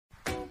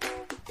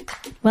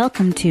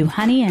Welcome to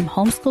Honey, I'm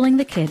Homeschooling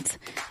the Kids,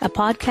 a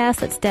podcast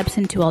that steps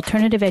into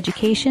alternative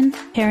education,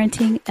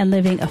 parenting, and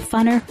living a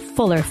funner,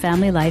 fuller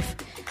family life.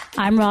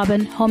 I'm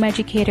Robin, home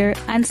educator,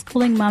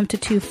 unschooling mom to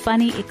two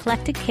funny,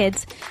 eclectic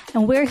kids,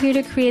 and we're here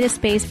to create a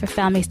space for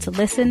families to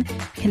listen,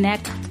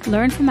 connect,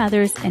 learn from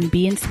others, and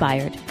be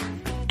inspired.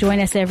 Join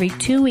us every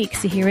 2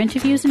 weeks to hear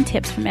interviews and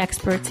tips from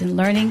experts in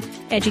learning,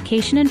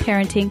 education, and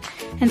parenting,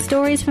 and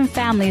stories from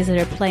families that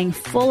are playing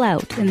full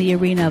out in the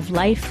arena of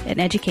life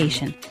and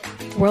education.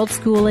 World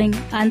schooling,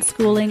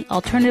 unschooling,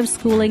 alternative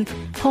schooling,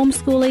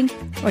 homeschooling,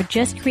 or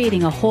just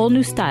creating a whole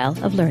new style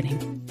of learning.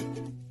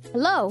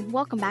 Hello,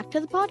 welcome back to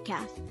the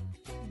podcast.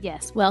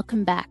 Yes,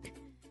 welcome back.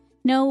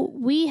 No,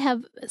 we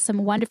have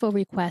some wonderful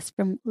requests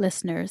from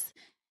listeners,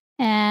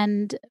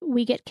 and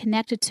we get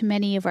connected to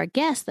many of our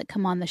guests that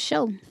come on the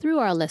show through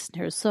our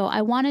listeners. So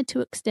I wanted to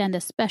extend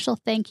a special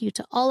thank you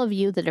to all of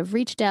you that have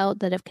reached out,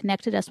 that have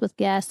connected us with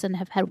guests, and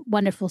have had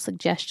wonderful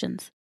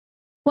suggestions.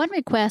 One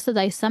request that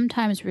I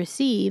sometimes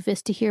receive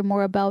is to hear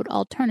more about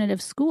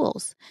alternative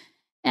schools.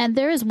 And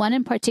there is one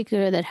in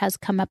particular that has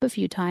come up a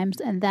few times,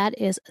 and that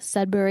is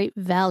Sudbury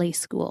Valley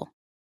School.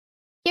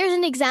 Here's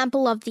an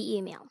example of the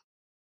email.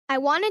 I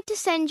wanted to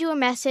send you a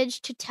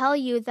message to tell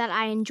you that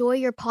I enjoy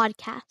your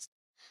podcast.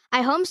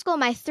 I homeschool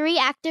my 3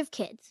 active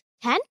kids,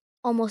 10,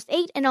 almost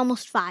 8, and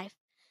almost 5.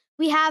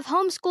 We have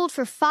homeschooled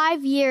for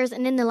 5 years,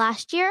 and in the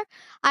last year,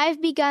 I've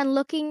begun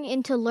looking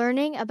into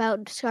learning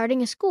about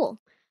starting a school.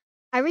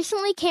 I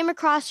recently came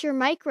across your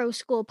micro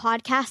school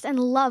podcast and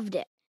loved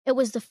it. It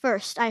was the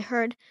first I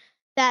heard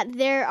that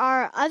there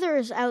are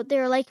others out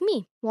there like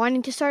me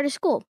wanting to start a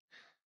school.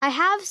 I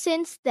have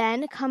since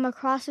then come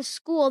across a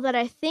school that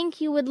I think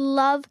you would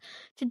love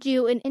to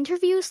do an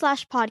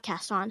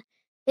interview/podcast on.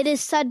 It is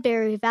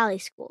Sudbury Valley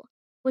School,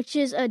 which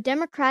is a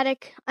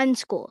Democratic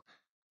unschool.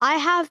 I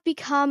have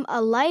become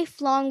a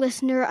lifelong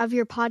listener of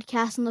your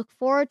podcast and look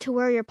forward to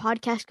where your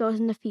podcast goes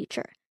in the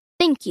future.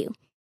 Thank you.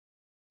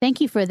 Thank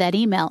you for that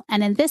email.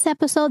 And in this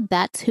episode,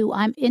 that's who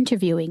I'm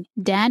interviewing,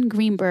 Dan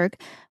Greenberg,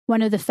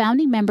 one of the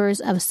founding members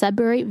of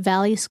Sudbury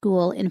Valley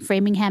School in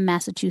Framingham,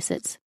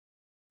 Massachusetts.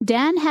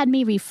 Dan had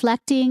me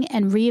reflecting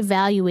and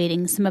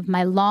reevaluating some of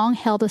my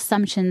long-held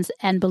assumptions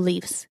and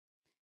beliefs.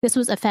 This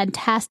was a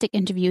fantastic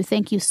interview.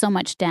 Thank you so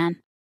much,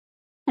 Dan.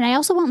 And I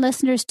also want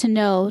listeners to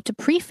know, to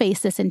preface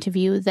this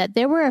interview, that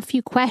there were a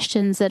few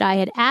questions that I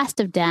had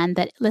asked of Dan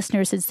that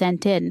listeners had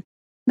sent in.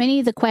 Many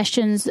of the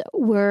questions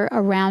were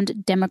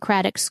around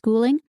democratic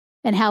schooling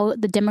and how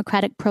the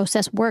democratic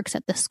process works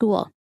at the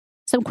school.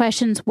 Some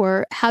questions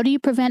were, how do you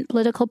prevent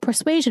political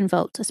persuasion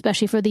votes,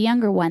 especially for the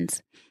younger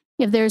ones?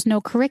 If there's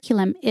no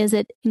curriculum, is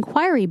it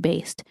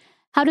inquiry-based?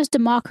 How does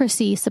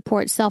democracy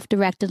support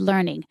self-directed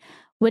learning?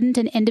 Wouldn't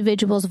an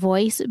individual's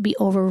voice be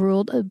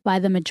overruled by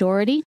the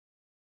majority?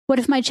 What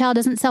if my child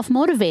isn't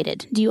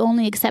self-motivated? Do you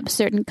only accept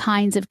certain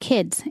kinds of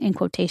kids, in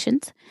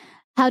quotations?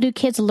 How do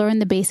kids learn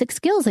the basic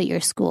skills at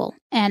your school?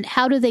 And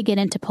how do they get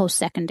into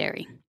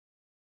post-secondary?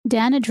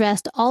 Dan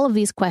addressed all of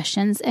these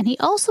questions, and he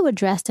also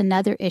addressed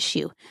another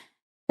issue.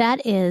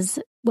 That is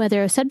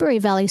whether Sudbury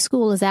Valley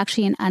School is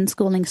actually an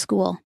unschooling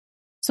school.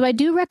 So I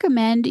do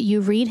recommend you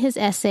read his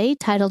essay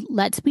titled,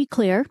 Let's Be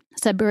Clear,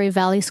 Sudbury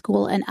Valley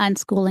School and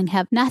Unschooling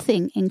Have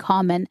Nothing in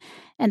Common.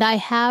 And I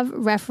have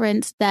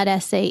referenced that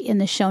essay in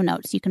the show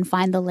notes. You can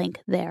find the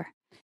link there.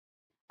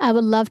 I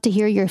would love to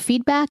hear your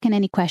feedback and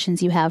any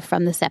questions you have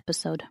from this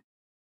episode.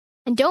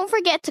 And don't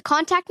forget to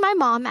contact my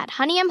mom at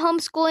Honey, I'm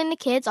Homeschooling the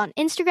Kids on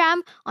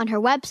Instagram, on her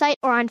website,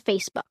 or on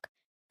Facebook.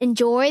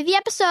 Enjoy the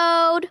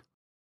episode!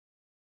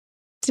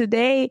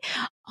 Today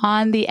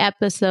on the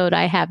episode,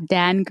 I have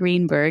Dan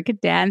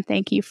Greenberg. Dan,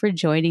 thank you for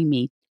joining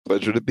me.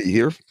 Pleasure to be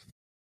here.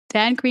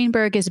 Dan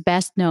Greenberg is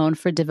best known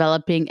for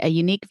developing a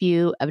unique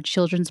view of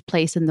children's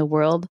place in the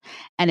world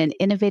and an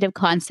innovative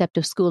concept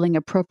of schooling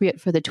appropriate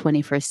for the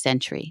 21st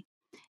century.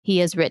 He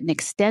has written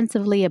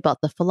extensively about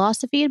the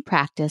philosophy and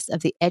practice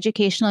of the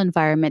educational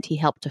environment he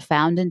helped to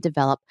found and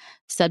develop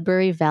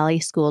Sudbury Valley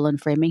School in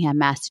Framingham,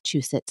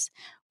 Massachusetts,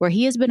 where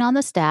he has been on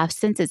the staff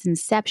since its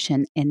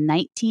inception in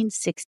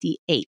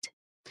 1968.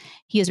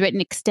 He has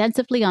written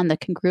extensively on the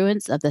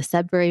congruence of the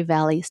Sudbury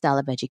Valley style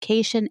of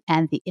education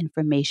and the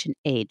information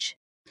age.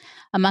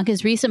 Among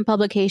his recent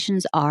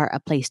publications are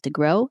A Place to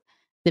Grow,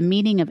 The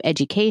Meaning of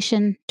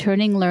Education,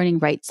 Turning Learning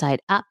Right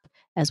Side Up,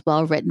 as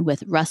well written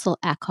with Russell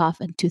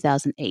Ackoff in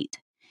 2008.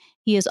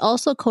 He has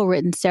also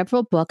co-written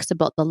several books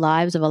about the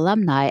lives of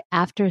alumni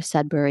after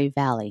Sudbury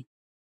Valley.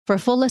 For a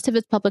full list of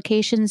his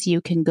publications,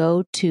 you can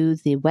go to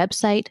the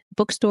website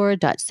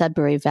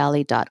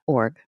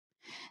bookstore.sudburyvalley.org.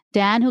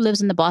 Dan, who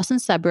lives in the Boston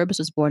suburbs,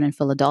 was born in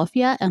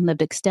Philadelphia and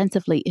lived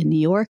extensively in New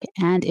York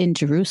and in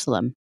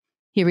Jerusalem.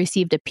 He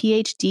received a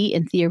PhD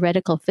in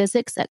theoretical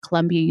physics at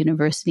Columbia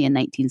University in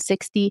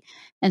 1960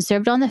 and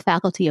served on the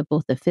faculty of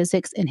both the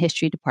physics and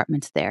history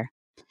departments there.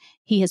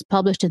 He has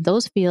published in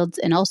those fields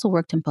and also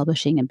worked in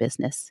publishing and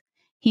business.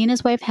 He and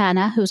his wife,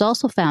 Hannah, who's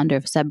also founder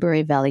of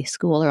Sudbury Valley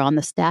School, are on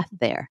the staff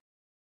there.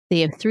 They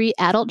have 3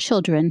 adult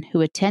children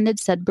who attended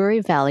Sudbury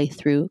Valley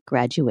through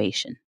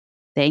graduation.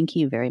 Thank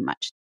you very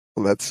much.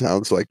 Well, that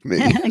sounds like me.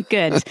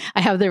 Good.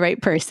 I have the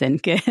right person.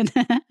 Good.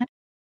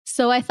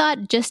 So I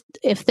thought just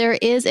if there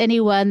is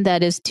anyone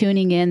that is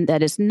tuning in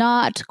that is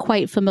not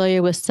quite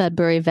familiar with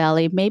Sudbury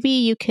Valley, maybe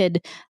you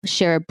could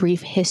share a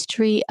brief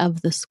history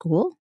of the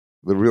school.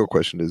 The real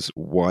question is,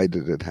 why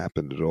did it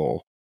happen at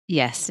all?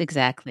 Yes,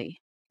 exactly.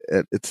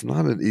 It's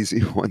not an easy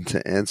one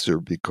to answer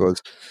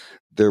because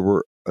there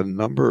were a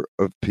number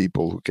of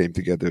people who came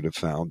together to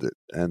found it,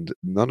 and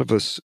none of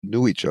us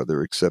knew each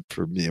other except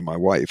for me and my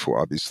wife, who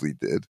obviously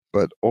did.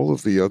 But all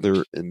of the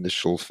other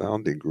initial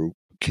founding group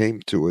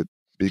came to it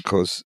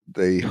because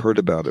they heard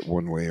about it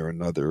one way or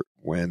another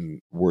when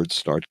words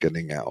start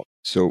getting out.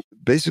 So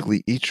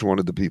basically, each one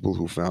of the people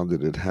who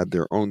founded it had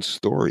their own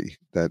story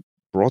that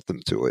brought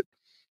them to it.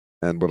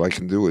 And what I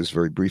can do is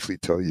very briefly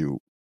tell you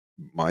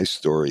my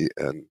story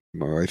and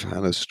my wife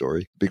Hannah's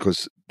story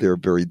because they're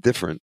very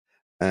different.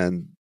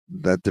 And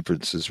that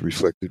difference is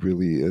reflected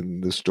really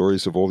in the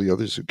stories of all the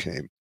others who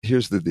came.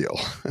 Here's the deal.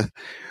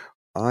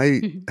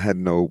 I had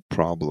no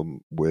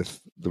problem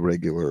with the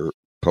regular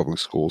public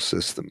school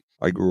system.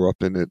 I grew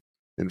up in it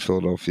in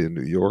Philadelphia,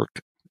 New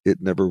York.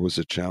 It never was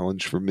a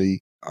challenge for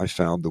me. I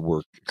found the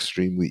work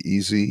extremely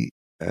easy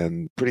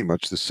and pretty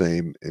much the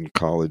same in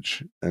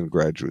college and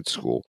graduate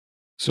school.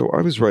 So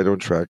I was right on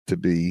track to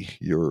be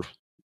your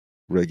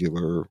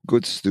regular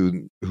good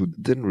student who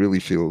didn't really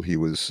feel he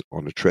was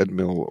on a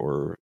treadmill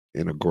or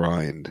in a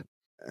grind.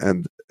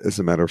 And as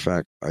a matter of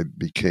fact, I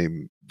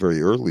became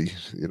very early,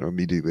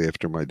 immediately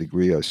after my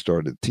degree, I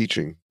started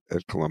teaching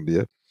at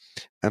Columbia.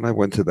 And I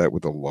went to that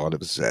with a lot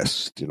of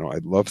zest. I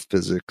loved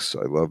physics.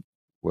 I loved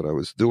what I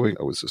was doing.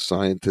 I was a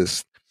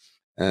scientist.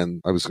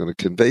 And I was going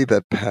to convey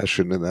that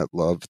passion and that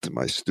love to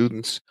my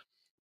students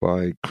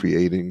by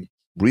creating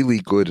really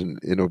good and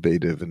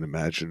innovative and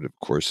imaginative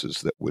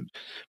courses that would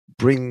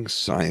bring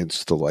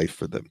science to life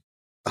for them.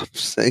 I'm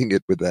saying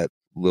it with that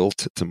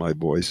lilt to my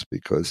voice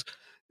because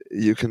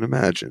you can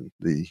imagine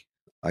the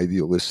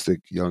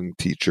idealistic young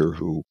teacher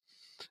who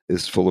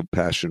is full of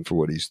passion for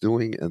what he's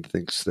doing and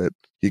thinks that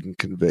he can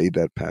convey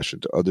that passion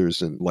to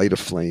others and light a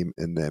flame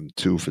in them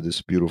too for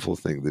this beautiful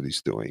thing that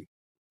he's doing.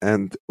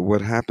 And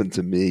what happened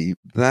to me,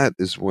 that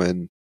is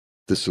when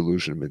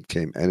disillusionment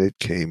came, and it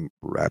came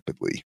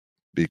rapidly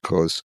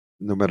because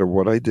no matter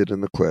what I did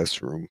in the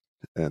classroom,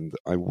 and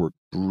I worked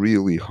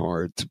really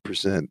hard to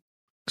present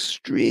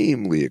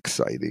extremely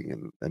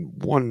exciting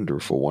and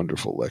wonderful,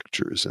 wonderful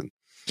lectures and,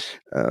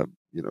 uh,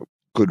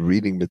 good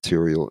reading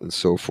material and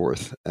so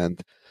forth.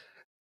 And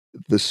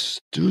the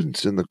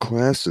students in the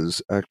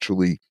classes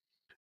actually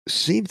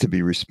seemed to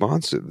be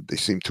responsive. They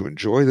seemed to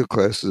enjoy the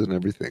classes and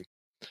everything.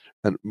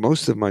 And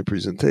most of my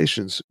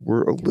presentations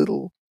were a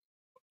little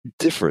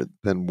different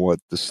than what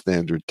the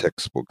standard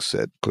textbook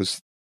said because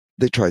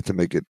they tried to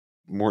make it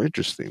more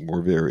interesting,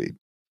 more varied.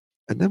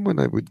 And then when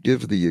I would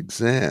give the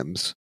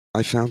exams,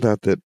 I found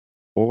out that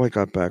all I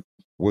got back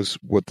was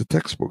what the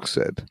textbook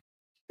said.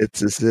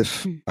 It's as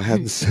if I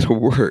hadn't said a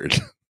word.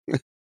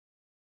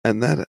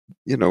 And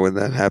when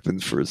that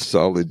happened for a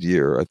solid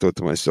year, I thought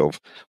to myself,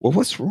 well,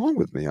 what's wrong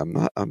with me?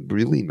 I'm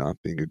really not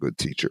being a good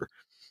teacher.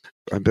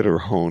 I better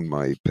hone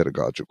my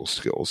pedagogical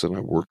skills. And I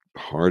worked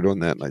hard on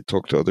that. And I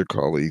talked to other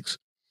colleagues.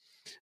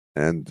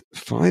 And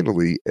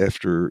finally,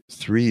 after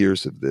 3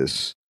 years of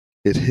this,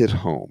 it hit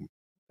home.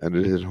 And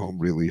it hit home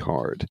really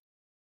hard.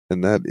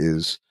 And that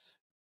is,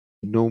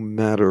 no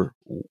matter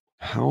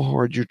how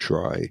hard you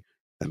try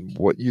and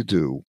what you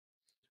do,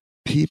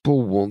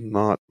 people will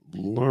not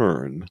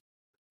learn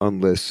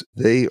unless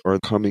they are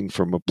coming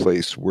from a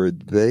place where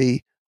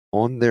they,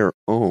 on their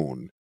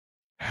own,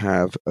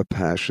 have a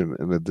passion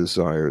and a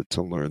desire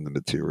to learn the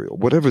material,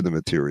 whatever the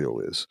material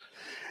is.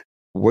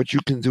 What you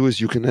can do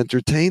is you can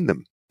entertain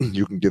them.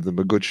 You can give them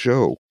a good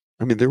show.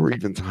 I mean, there were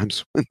even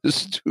times when the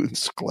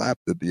students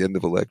clapped at the end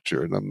of a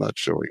lecture, and I'm not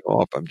showing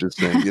off. I'm just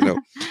saying,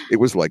 it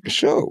was like a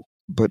show.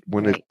 But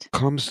when it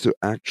comes to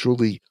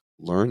actually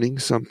learning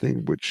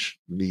something, which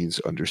means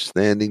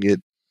understanding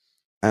it,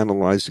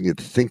 analyzing it,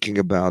 thinking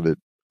about it,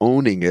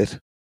 owning it,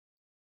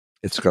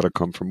 it's got to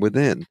come from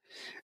within.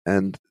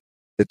 And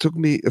it took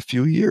me a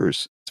few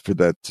years for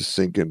that to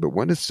sink in. But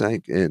when it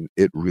sank in,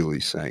 it really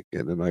sank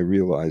in. And I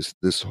realized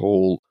this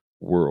whole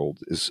world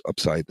is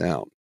upside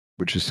down,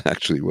 which is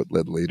actually what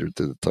led later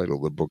to the title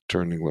of the book,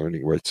 Turning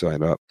Learning Right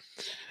Side Up.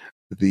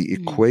 The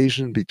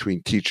equation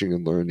between teaching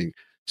and learning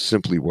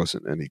simply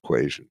wasn't an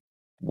equation.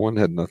 One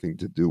had nothing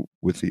to do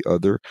with the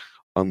other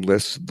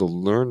unless the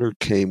learner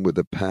came with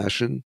a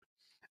passion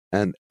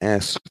and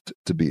asked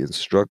to be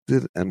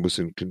instructed and was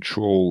in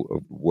control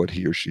of what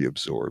he or she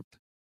absorbed.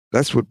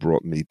 That's what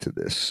brought me to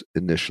this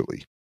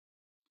initially.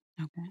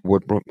 Okay.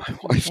 What brought my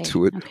wife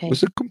to it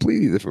was a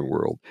completely different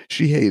world.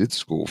 She hated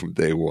school from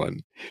day one.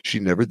 She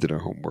never did her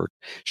homework.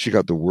 She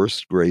got the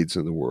worst grades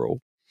in the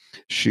world.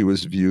 She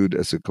was viewed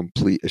as a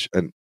complete,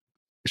 and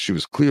she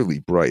was clearly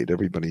bright.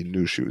 Everybody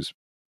knew she was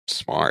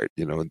smart,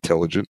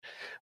 intelligent,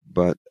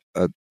 but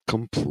a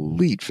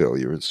complete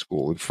failure in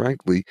school. And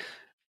frankly,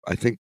 I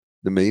think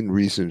the main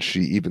reason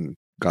she even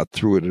got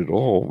through it at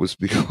all was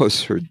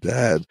because her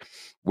dad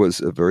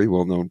was a very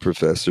well-known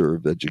professor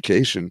of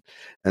education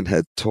and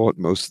had taught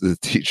most of the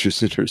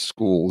teachers in her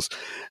schools,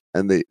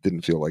 and they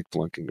didn't feel like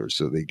flunking her,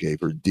 so they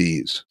gave her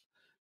D's.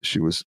 She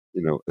was,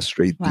 a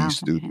straight D Wow. Okay.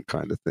 student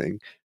kind of thing.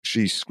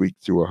 She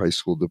squeaked through a high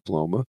school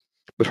diploma,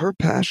 but her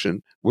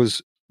passion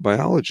was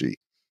biology.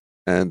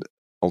 And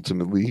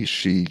ultimately,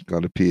 she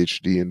got a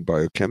PhD in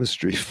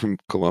biochemistry from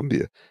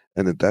Columbia.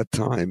 And at that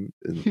time,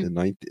 in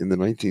the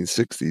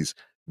 1960s,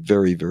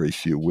 very, very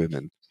few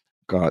women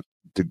got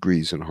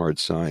degrees in hard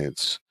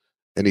science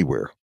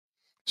anywhere.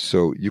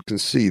 So you can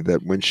see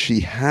that when she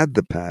had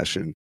the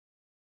passion,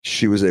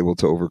 she was able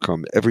to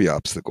overcome every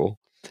obstacle.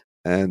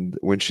 And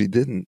when she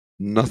didn't,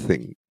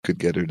 nothing could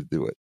get her to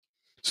do it.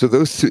 So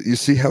those two, you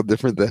see how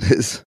different that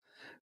is?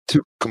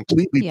 Two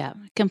completely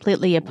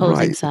completely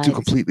opposing sides. Two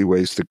completely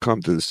ways to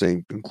come to the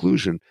same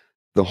conclusion.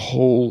 The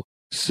whole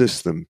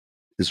system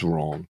is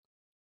wrong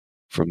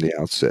from the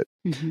outset.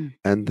 Mm-hmm.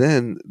 And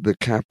then the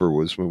capper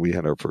was when we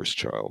had our first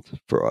child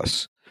for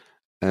us.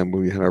 And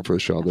when we had our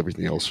first child,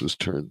 everything else was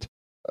turned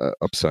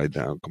upside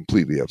down,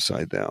 completely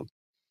upside down,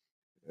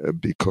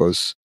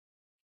 because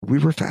we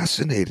were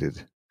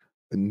fascinated.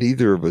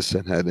 Neither of us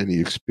had had any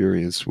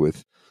experience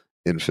with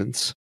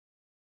infants.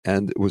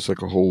 And it was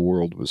like a whole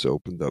world was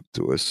opened up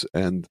to us.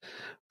 And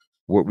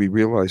what we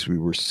realized we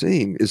were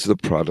seeing is the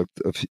product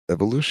of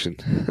evolution.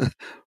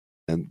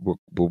 And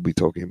we'll be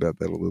talking about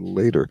that a little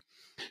later.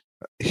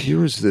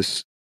 Here is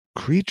this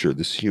creature,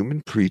 this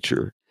human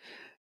creature.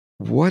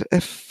 What a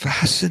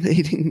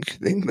fascinating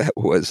thing that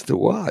was to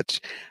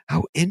watch.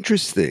 How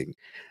interesting,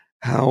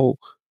 how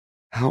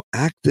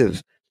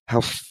active,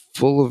 how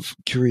full of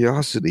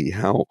curiosity,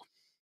 how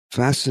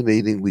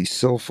fascinatingly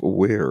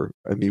self-aware.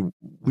 I mean,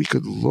 we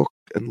could look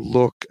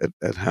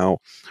at how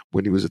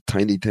when he was a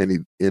tiny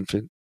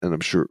infant, and I'm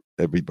sure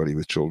everybody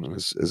with children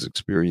has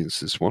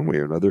experienced this one way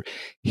or another,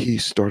 he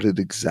started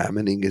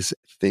examining his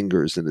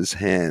fingers and his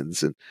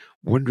hands and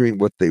wondering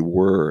what they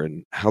were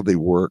and how they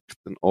worked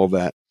and all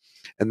that.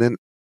 And then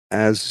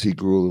as he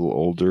grew a little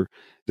older,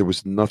 there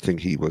was nothing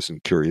he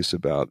wasn't curious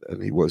about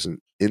and he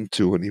wasn't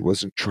into and he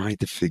wasn't trying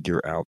to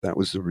figure out. That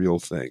was the real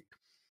thing.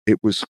 It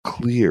was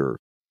clear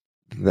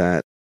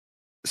that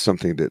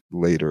something that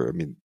later,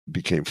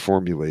 became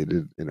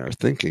formulated in our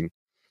thinking,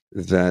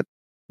 that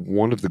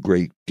one of the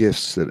great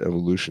gifts that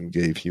evolution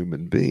gave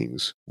human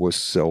beings was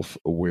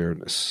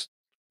self-awareness,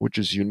 which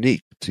is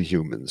unique to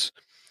humans,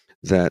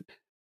 that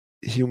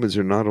humans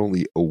are not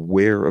only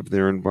aware of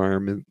their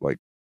environment, like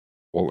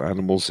all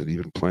animals and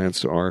even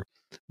plants are,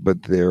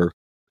 but they're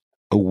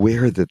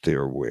aware that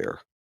they're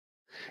aware.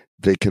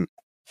 They can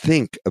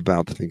think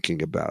about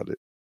thinking about it.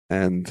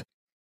 And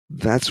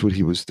that's what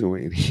he was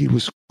doing. And he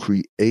was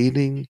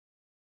creating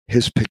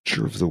his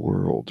picture of the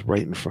world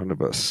right in front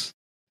of us.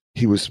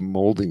 He was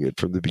molding it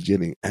from the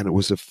beginning. And it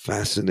was a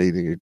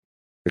fascinating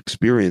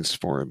experience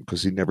for him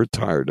because he never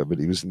tired of it.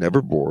 He was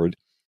never bored.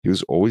 He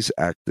was always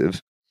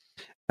active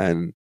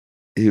and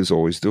he was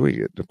always doing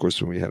it. Of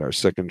course, when we had our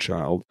second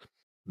child,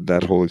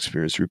 that whole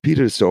experience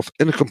repeated itself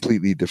in a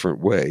completely different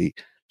way,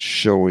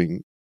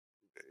 showing,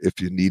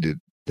 if you needed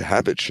to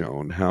have it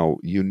shown, how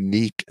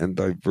unique and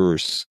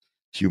diverse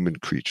human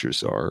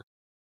creatures are,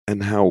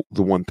 and how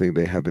the one thing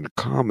they have in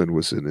common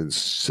was an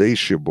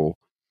insatiable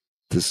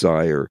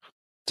desire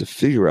to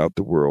figure out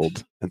the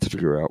world and to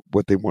figure out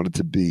what they wanted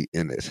to be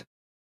in it.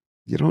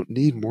 You don't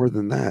need more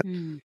than that.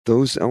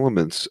 Those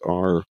elements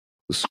are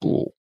the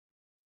school.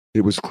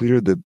 It was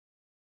clear that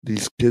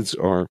these kids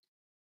are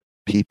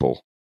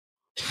people,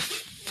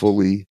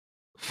 fully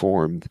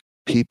formed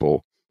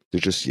people. They're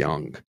just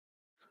young,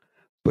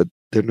 but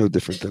they're no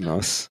different than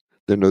us.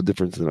 They're no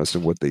different than us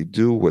in what they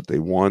do, what they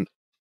want,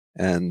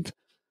 and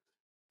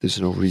there's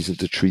no reason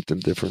to treat them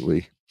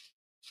differently.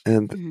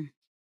 And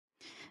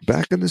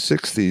back in the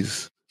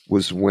 60s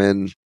was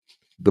when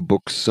the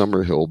book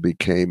Summerhill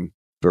became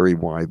very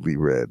widely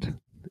read.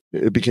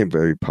 It became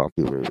very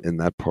popular in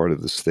that part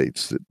of the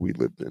States that we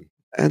lived in.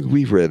 And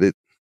we read it,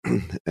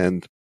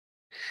 and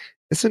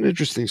it's an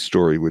interesting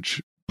story,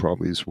 which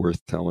probably is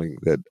worth telling,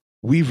 that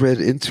we read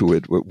into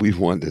it what we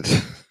wanted.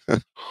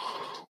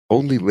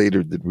 Only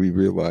later did we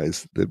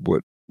realize that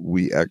what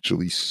we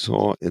actually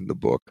saw in the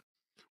book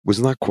was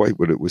not quite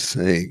what it was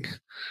saying,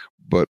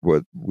 but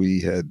what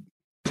we had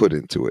put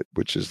into it,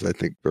 which is, I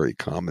think, very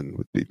common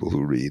with people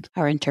who read.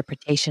 Our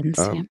interpretations.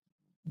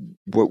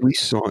 What we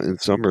saw in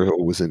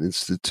Summerhill was an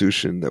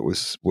institution that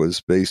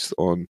was based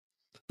on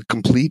the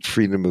complete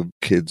freedom of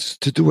kids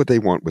to do what they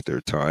want with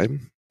their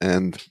time,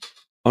 and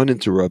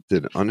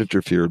uninterrupted,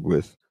 uninterfered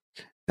with,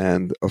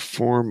 and a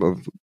form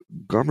of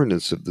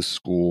governance of the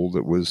school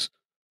that was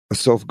a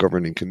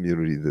self-governing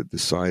community that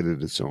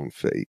decided its own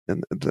fate.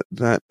 And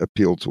that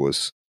appealed to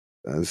us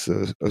as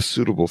a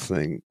suitable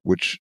thing,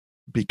 which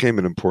became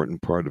an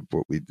important part of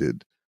what we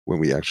did when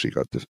we actually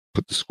got to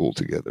put the school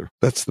together.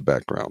 That's the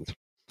background.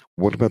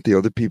 What about the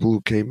other people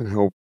who came and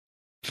helped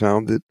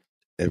found it?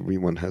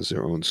 Everyone has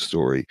their own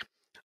story.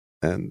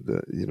 And,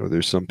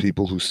 there's some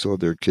people who saw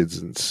their kids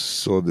and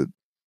saw that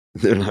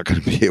they're not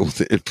going to be able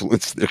to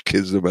influence their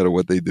kids no matter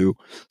what they do.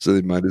 So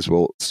they might as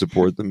well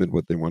support them in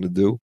what they want to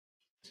do.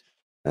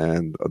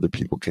 And other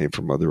people came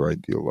from other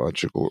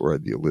ideological or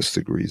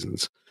idealistic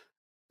reasons.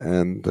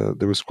 And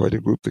there was quite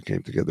a group that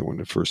came together when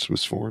it first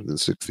was formed in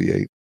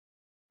 68.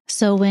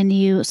 So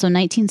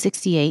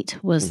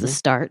 1968 was the Mhm.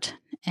 start.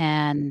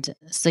 And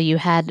so you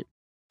had,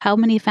 how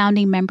many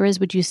founding members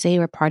would you say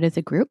were part of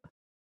the group?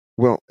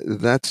 Well,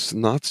 that's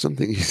not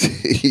something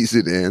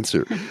easy to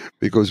answer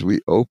because we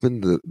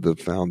opened the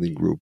founding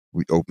group.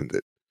 We opened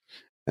it.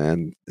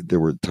 And there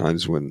were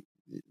times when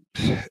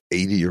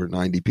 80 or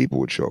 90 people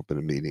would show up in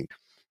a meeting.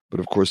 But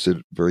of course, it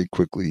very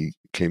quickly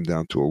came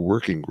down to a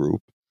working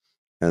group.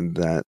 And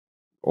that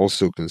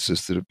also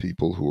consisted of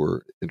people who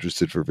were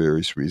interested for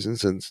various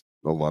reasons. And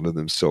a lot of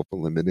them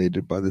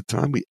self-eliminated. By the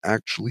time we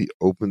actually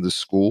opened the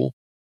school,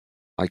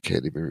 I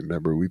can't even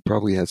remember. We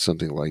probably had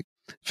something like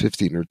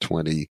 15 or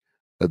 20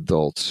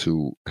 adults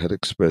who had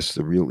expressed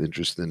a real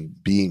interest in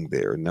being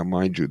there. Now,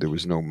 mind you, there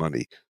was no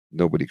money.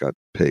 Nobody got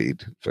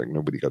paid. In fact,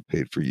 nobody got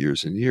paid for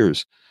years and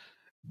years.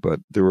 But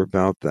they were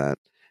about that.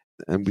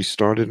 And we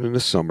started in the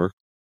summer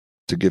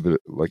to give it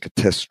like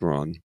a test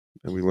run.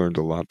 And we learned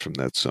a lot from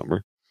that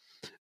summer.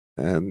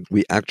 And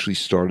we actually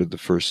started the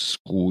first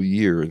school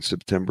year in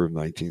September of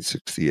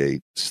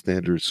 1968,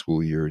 standard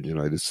school year in the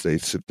United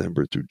States,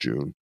 September through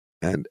June.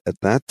 And at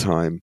that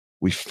time,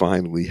 we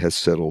finally had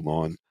settled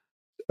on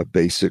a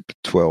basic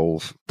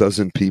 12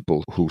 dozen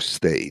people who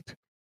stayed.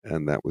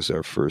 And that was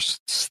our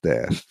first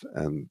staff.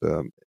 And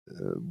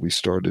we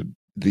started,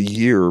 the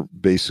year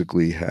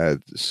basically had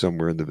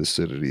somewhere in the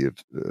vicinity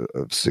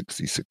of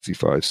 60,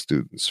 65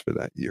 students for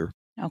that year.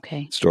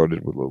 Okay.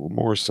 Started with a little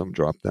more. Some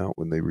dropped out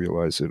when they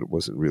realized that it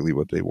wasn't really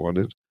what they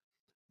wanted.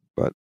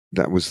 But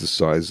that was the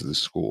size of the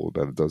school,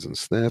 about a dozen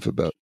staff,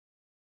 about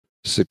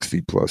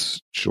 60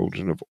 plus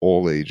children of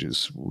all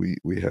ages. We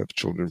have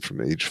children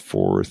from age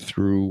 4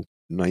 through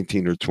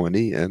 19 or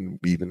 20, and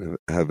we even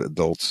have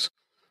adults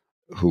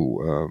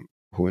who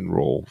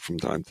enroll from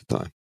time to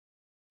time.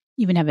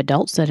 Even have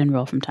adults that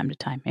enroll from time to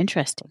time.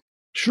 Interesting.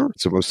 Sure,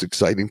 it's the most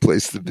exciting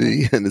place to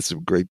be, and it's a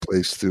great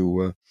place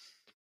to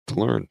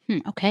learn.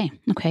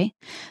 Okay.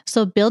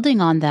 So building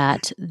on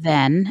that,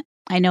 then,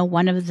 I know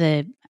one of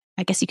the,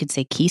 I guess you could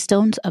say,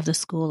 keystones of the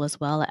school as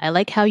well. I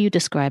like how you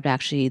described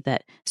actually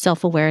that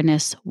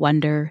self-awareness,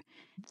 wonder,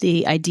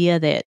 the idea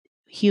that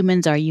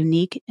humans are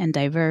unique and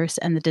diverse,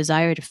 and the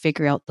desire to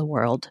figure out the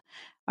world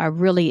are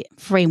really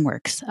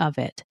frameworks of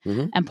it.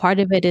 Mm-hmm. And part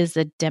of it is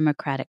the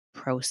democratic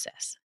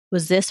process.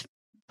 Was this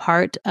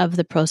part of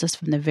the process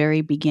from the very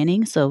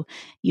beginning? So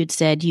you'd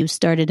said you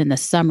started in the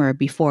summer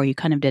before you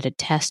kind of did a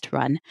test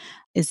run.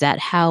 Is that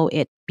how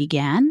it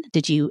began?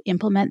 Did you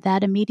implement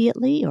that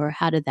immediately, or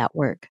how did that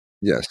work?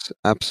 Yes,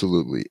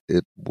 absolutely.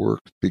 It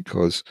worked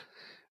because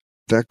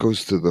that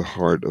goes to the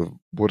heart of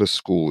what a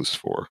school is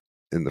for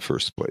in the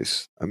first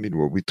place. I mean,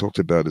 what we talked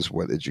about is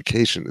what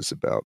education is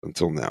about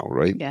until now,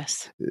 right?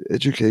 Yes.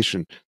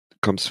 Education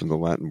comes from the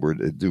Latin word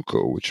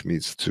educo, which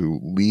means to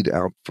lead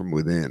out from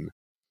within.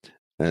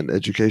 And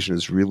education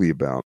is really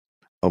about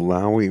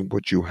allowing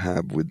what you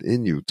have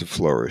within you to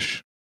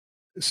flourish.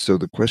 So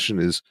the question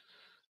is,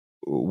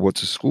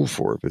 what's a school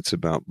for if it's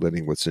about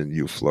letting what's in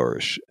you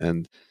flourish?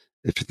 And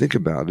if you think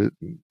about it,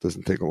 it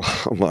doesn't take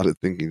a lot of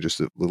thinking,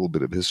 just a little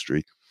bit of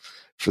history.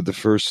 For the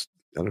first,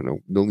 I don't know,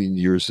 million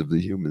years of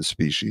the human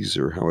species,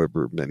 or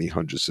however many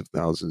hundreds of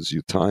thousands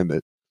you time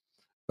it,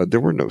 there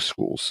were no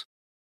schools.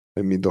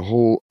 I mean, the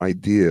whole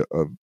idea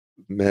of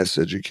mass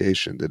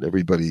education, that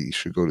everybody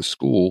should go to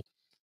school,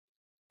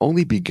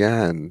 only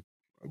began,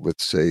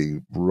 let's say,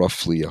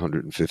 roughly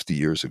 150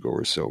 years ago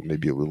or so,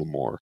 maybe a little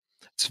more.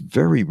 It's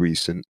very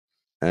recent,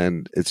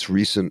 and it's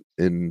recent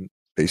in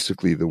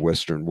basically the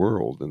Western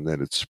world, and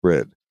that it's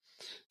spread.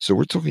 So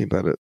we're talking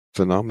about a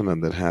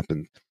phenomenon that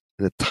happened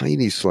in a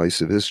tiny slice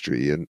of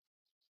history, and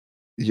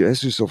you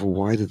ask yourself, well,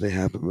 why did they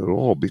happen at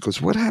all? Because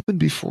what happened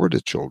before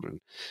the children?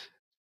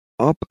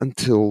 Up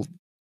until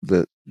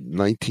the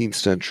 19th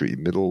century,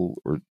 middle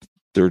or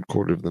third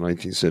quarter of the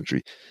 19th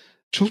century,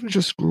 children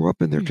just grew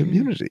up in their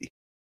community.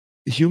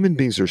 Human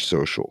beings are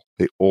social.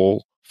 They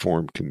all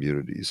form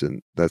communities,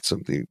 and that's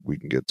something we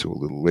can get to a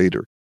little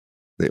later.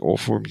 They all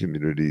form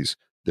communities.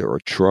 There are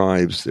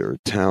tribes, there are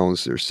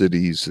towns, there are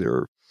cities,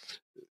 there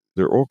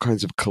are all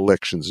kinds of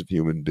collections of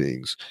human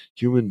beings.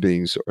 Human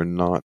beings are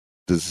not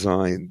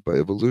designed by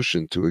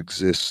evolution to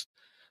exist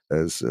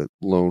as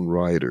lone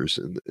riders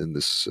in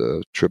this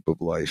trip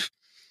of life.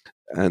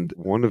 And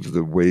one of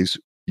the ways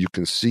you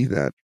can see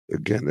that,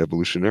 again,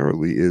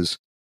 evolutionarily, is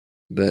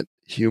that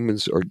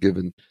humans are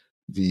given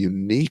the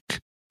unique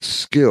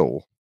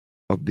skill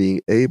of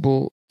being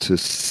able to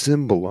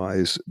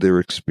symbolize their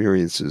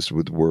experiences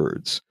with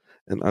words.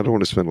 And I don't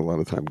want to spend a lot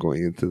of time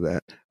going into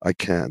that. I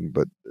can,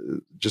 but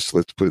just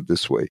let's put it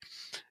this way.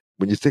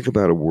 When you think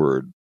about a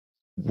word,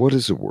 what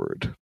is a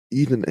word?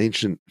 Even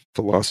ancient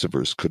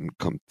philosophers couldn't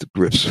come to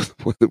grips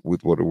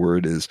with what a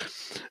word is.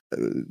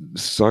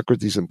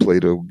 Socrates and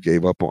Plato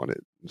gave up on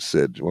it,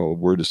 said, well, a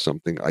word is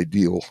something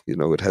ideal,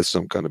 it has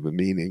some kind of a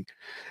meaning.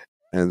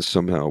 and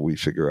somehow we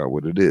figure out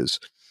what it is.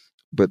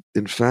 But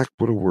in fact,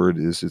 what a word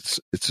is,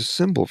 it's a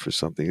symbol for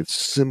something. It's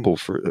a symbol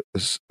for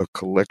a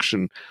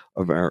collection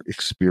of our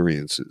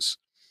experiences.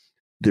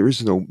 There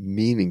is no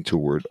meaning to a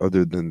word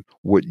other than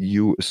what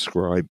you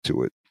ascribe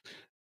to it.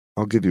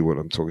 I'll give you what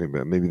I'm talking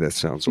about. Maybe that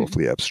sounds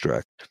awfully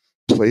abstract.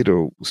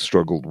 Plato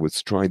struggled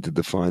with trying to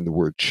define the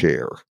word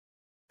chair,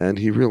 and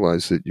he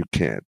realized that you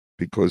can't,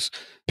 because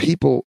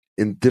people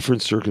in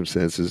different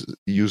circumstances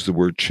use the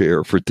word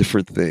chair for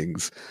different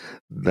things,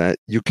 that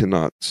you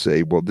cannot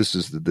say, well, this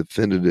is the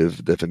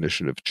definitive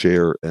definition of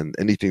chair, and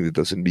anything that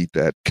doesn't meet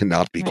that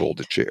cannot be called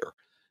a chair.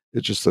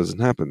 It just doesn't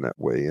happen that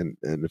way. And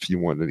if you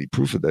want any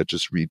proof of that,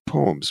 just read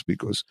poems,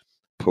 because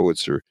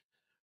poets are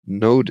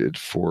noted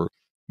for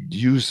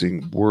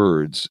using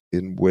words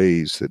in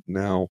ways that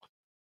now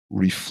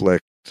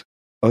reflect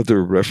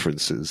other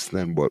references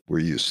than what we're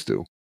used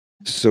to.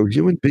 So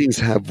human beings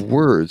have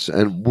words,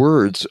 and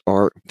words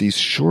are these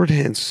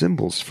shorthand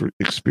symbols for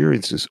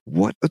experiences.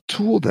 What a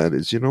tool that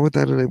is. You know what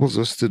that enables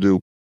us to do?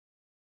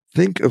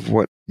 Think of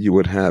what you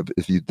would have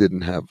if you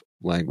didn't have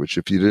language,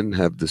 if you didn't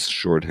have this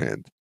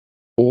shorthand.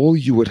 All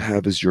you would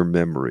have is your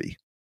memory.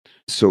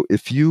 So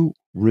if you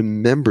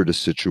remembered a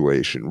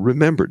situation,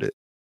 remembered it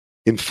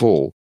in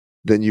full,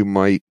 then you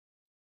might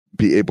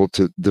be able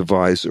to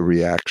devise a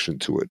reaction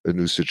to it, a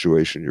new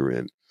situation you're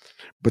in.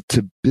 But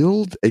to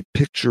build a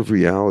picture of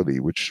reality,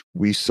 which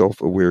we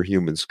self-aware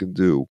humans can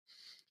do,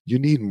 you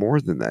need more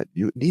than that.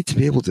 You need to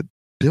be able to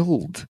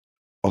build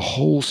a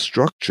whole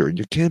structure. And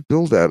you can't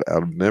build that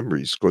out of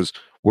memories, because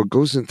what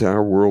goes into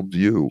our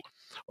worldview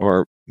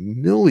are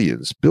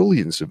millions,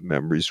 billions of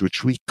memories,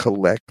 which we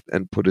collect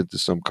and put into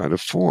some kind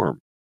of form.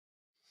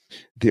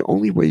 The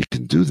only way you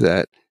can do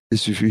that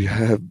is if you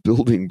have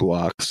building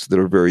blocks that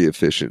are very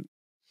efficient.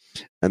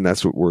 And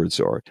that's what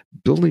words are.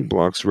 Building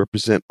blocks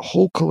represent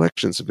whole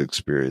collections of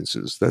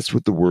experiences. That's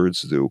what the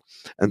words do.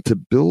 And to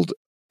build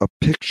a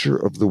picture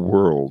of the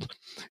world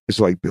is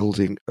like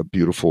building a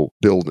beautiful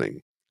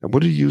building. And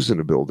what do you use in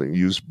a building?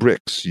 You use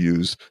bricks, you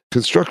use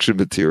construction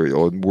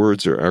material, and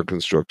words are our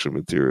construction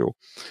material.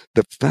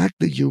 The fact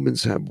that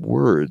humans have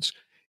words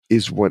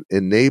is what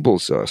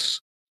enables us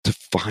to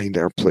find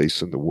our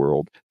place in the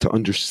world, to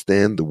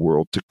understand the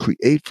world, to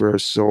create for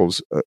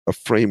ourselves a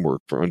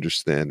framework for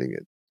understanding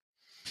it.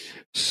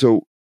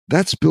 So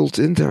that's built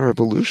into our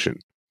evolution.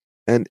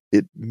 And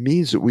it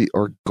means that we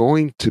are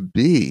going to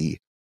be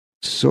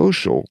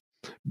social,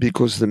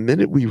 because the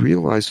minute we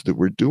realize that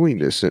we're doing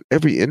this, and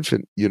every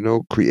infant,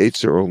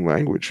 creates their own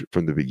language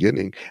from the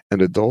beginning,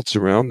 and adults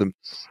around them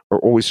are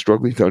always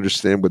struggling to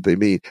understand what they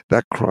mean.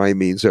 That cry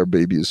means our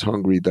baby is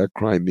hungry. That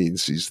cry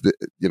means he's,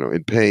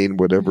 in pain,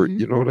 whatever. Mm-hmm.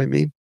 You know what I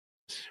mean?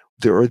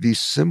 There are these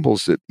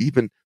symbols that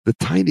even the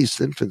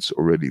tiniest infants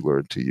already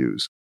learn to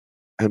use.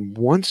 And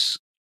once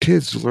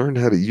kids learn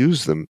how to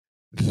use them,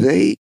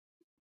 they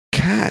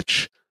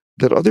catch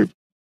that other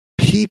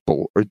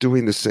people are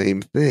doing the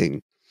same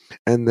thing,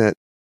 and that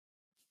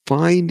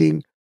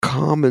finding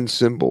common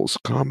symbols,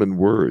 common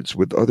words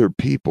with other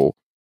people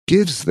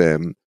gives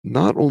them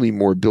not only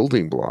more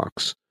building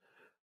blocks,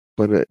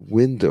 but a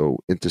window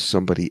into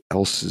somebody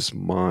else's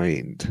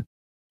mind.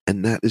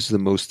 And that is the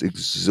most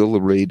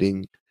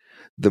exhilarating,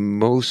 the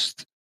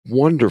most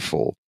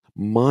wonderful,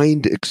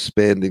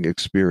 mind-expanding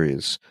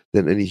experience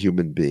that any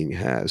human being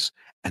has.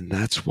 And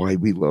that's why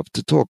we love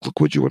to talk. Look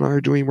what you and I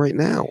are doing right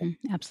now.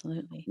 Mm-hmm.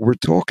 Absolutely. We're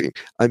talking.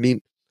 I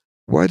mean,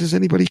 why does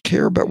anybody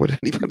care about what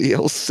anybody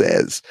else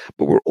says?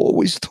 But we're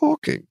always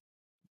talking.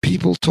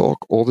 People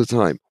talk all the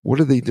time. What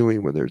are they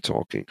doing when they're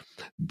talking?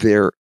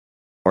 They're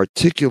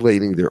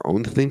articulating their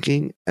own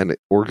thinking and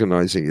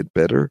organizing it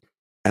better,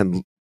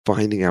 and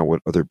finding out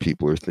what other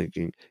people are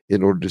thinking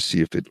in order to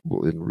see if it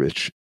will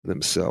enrich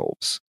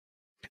themselves.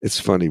 It's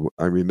funny.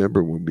 I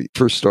remember when we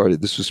first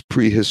started, this was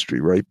prehistory,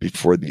 right?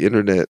 Before the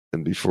internet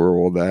and before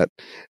all that.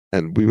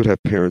 And we would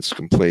have parents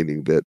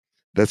complaining that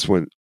that's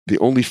when the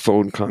only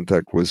phone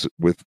contact was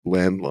with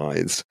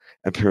landlines.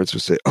 And parents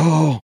would say,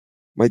 oh,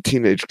 my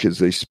teenage kids,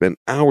 they spend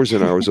hours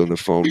and hours on the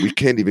phone. We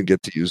can't even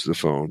get to use the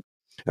phone.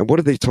 And what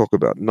do they talk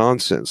about?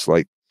 Nonsense.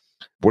 Like,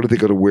 what are they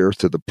going to wear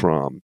to the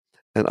prom?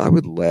 And I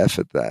would laugh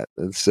at that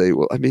and say,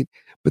 well, I mean,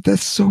 but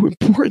that's so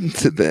important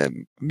to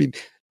them. I mean,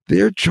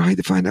 they're trying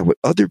to find out what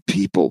other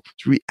people's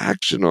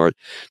reaction are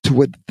to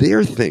what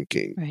they're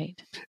thinking.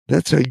 Right.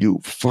 That's how you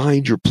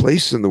find your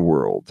place in the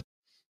world,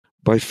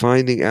 by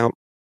finding out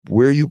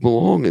where you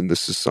belong in the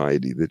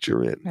society that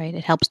you're in. Right.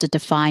 It helps to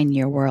define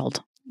your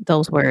world,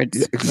 those words.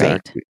 Yeah,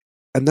 exactly. Right.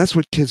 And that's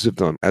what kids have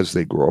done as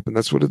they grow up, and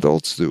that's what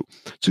adults do.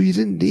 So you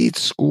didn't need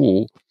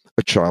school.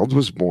 A child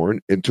was born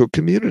into a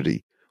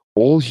community.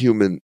 All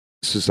human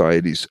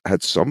societies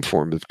had some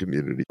form of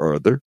community or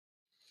other.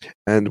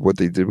 And what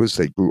they did was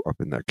they grew up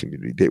in that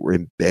community. They were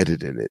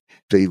embedded in it.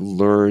 They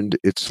learned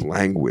its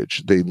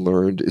language. They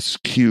learned its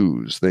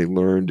cues. They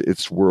learned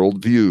its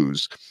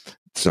worldviews.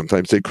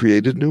 Sometimes they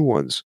created new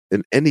ones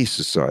in any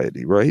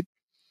society, right?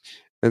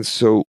 And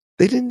so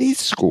they didn't need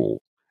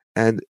school.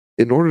 And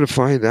in order to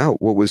find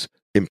out what was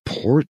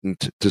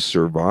important to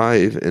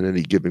survive in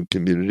any given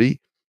community,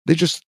 they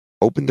just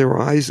opened their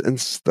eyes and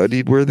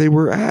studied where they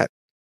were at.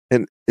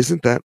 And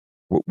isn't that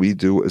what we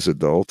do as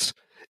adults?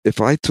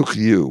 If I took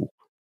you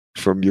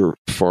from your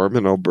farm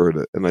in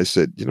Alberta and I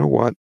said, you know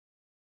what?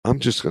 I'm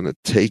just going to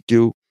take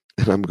you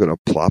and I'm going to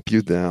plop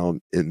you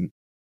down in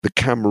the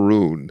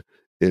Cameroon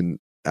in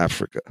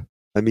Africa.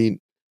 I mean,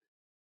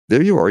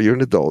 there you are. You're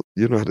an adult.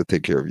 You know how to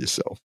take care of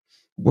yourself.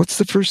 What's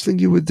the first thing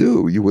you would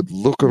do? You would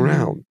look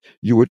around.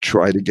 You would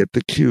try to get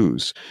the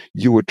cues.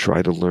 You would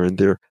try to learn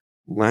their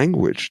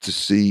language to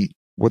see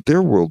what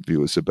their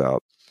worldview is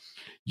about.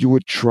 You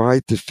would try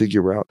to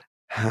figure out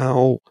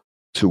how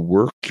to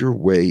work your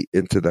way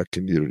into that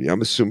community.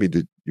 I'm assuming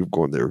that you've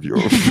gone there of your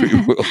own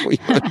free will.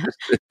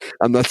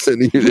 I'm not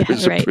sending you there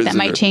as a prisoner. That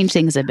might change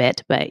things a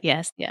bit, but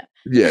yes, yeah.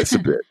 Yes, a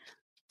bit.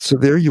 So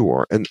there you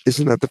are. And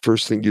isn't that the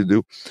first thing you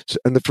do?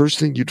 And the first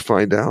thing you'd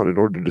find out in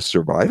order to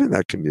survive in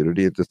that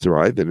community and to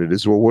thrive in it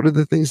is, well, what are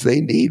the things they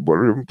need? What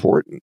are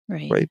important?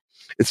 Right?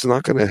 It's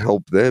not going to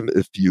help them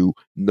if you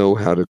know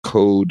how to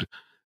code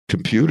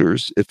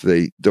computers if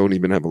they don't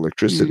even have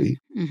electricity,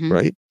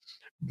 right?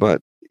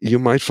 But you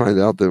might find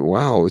out that,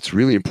 wow, it's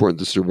really important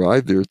to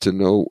survive there to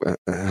know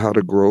how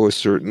to grow a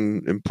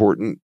certain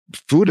important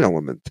food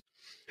element.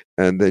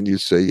 And then you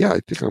say, yeah,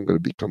 I think I'm going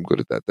to become good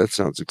at that. That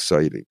sounds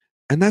exciting.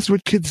 And that's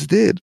what kids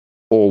did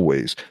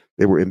always.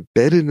 They were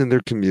embedded in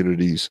their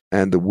communities,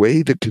 and the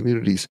way the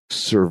communities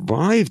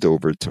survived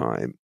over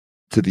time,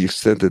 to the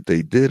extent that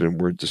they did and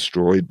weren't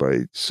destroyed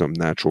by some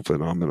natural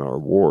phenomena or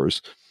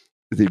wars,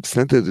 to the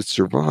extent that it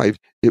survived,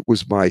 it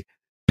was by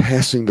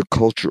passing the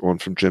culture on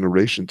from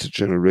generation to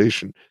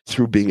generation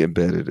through being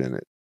embedded in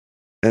it.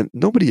 And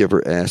nobody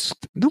ever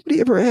asked,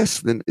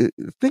 and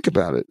think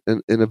about it,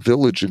 in a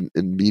village in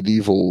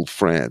medieval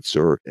France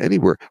or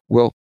anywhere,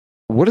 well,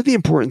 what are the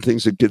important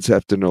things that kids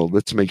have to know?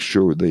 Let's make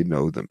sure they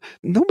know them.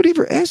 Nobody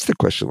ever asked a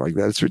question like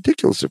that. It's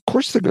ridiculous. Of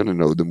course they're going to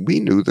know them. We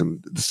knew them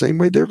the same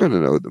way they're going to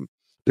know them.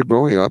 They're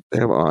growing up. They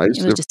have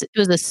eyes. It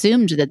was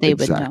assumed that they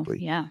would know.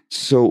 Yeah.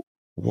 So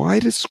why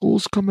did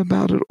schools come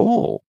about at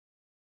all?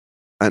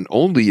 And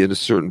only in a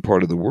certain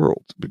part of the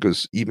world,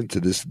 because even to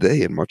this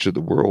day, in much of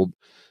the world,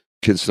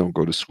 kids don't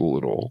go to school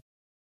at all.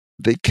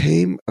 They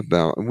came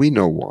about, and we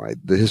know why.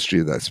 The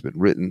history of that's been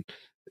written.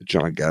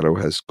 John Gatto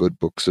has good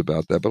books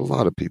about that, but a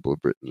lot of people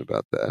have written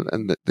about that.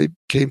 And they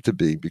came to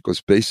be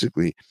because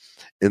basically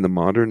in the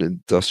modern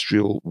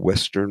industrial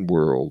Western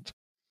world,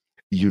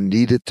 you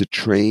needed to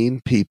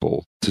train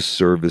people to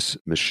service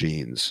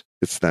machines.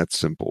 It's that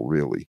simple,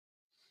 really.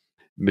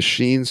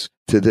 Machines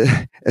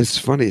today, it's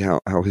funny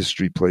how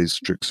history plays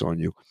tricks on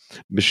you.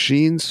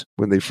 Machines,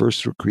 when they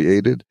first were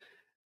created,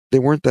 they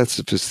weren't that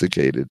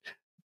sophisticated.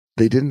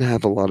 They didn't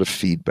have a lot of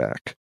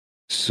feedback.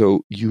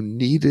 So you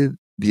needed,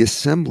 the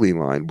assembly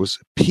line was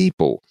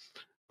people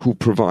who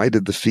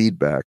provided the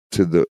feedback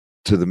to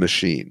the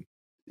machine.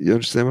 You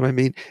understand what I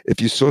mean?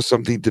 If you saw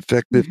something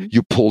defective,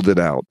 you pulled it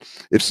out.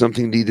 If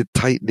something needed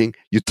tightening,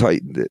 you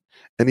tightened it.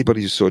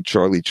 Anybody who saw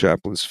Charlie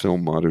Chaplin's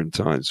film Modern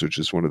Times, which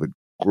is one of the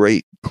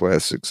great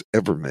classics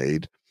ever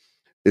made,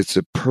 it's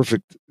a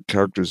perfect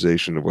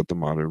characterization of what the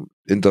modern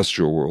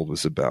industrial world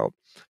was about.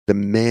 The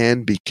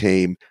man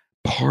became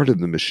part of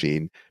the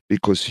machine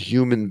because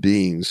human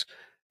beings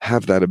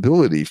have that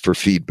ability for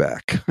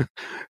feedback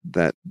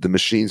that the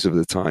machines of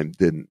the time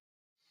didn't.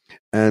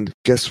 And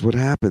guess what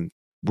happened?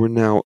 We're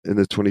now in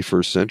the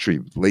 21st century,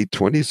 late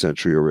 20th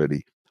century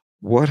already.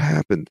 What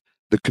happened?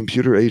 The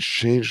computer age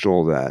changed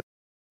all that.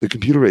 The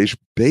computer age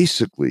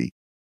basically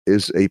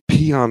is a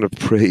paean of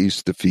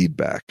praise to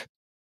feedback.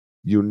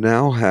 You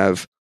now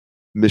have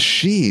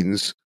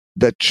machines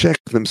that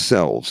check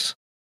themselves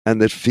and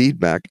that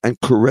feedback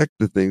and correct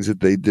the things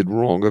that they did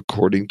wrong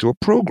according to a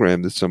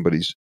program that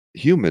somebody's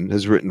human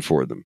has written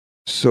for them.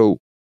 So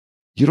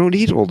you don't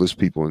need all those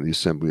people in the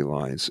assembly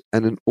lines.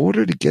 And in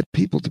order to get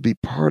people to be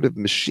part of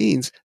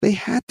machines, they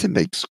had to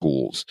make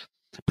schools.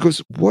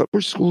 Because what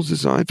were schools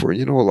designed for?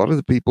 You know, a lot of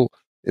the people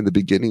in the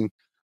beginning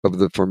of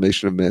the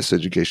formation of mass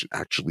education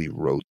actually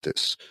wrote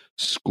this.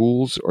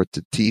 Schools are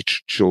to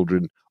teach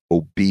children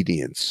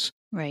obedience.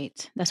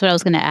 Right. That's what I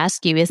was going to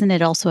ask you. Isn't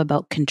it also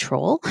about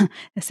control,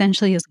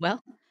 essentially, as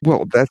well?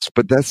 Well, that's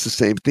the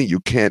same thing. You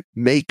can't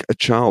make a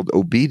child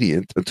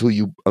obedient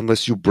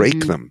unless you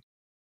break them,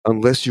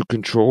 unless you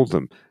control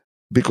them.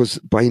 Because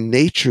by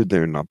nature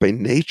they're not. By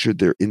nature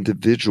they're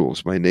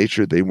individuals. By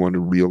nature they want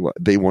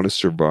to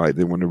survive.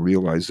 They want to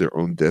realize their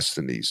own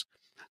destinies.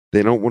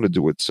 They don't want to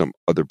do what some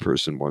other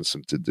person wants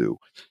them to do.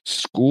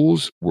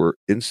 Schools were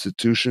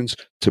institutions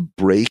to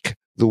break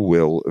the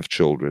will of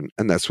children,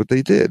 and that's what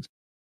they did.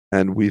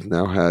 And we've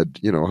now had,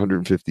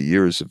 150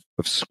 years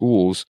of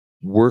schools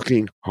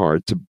working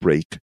hard to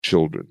break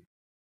children.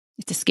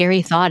 It's a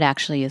scary thought,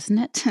 actually, isn't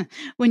it?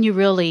 When you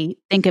really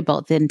think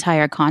about the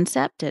entire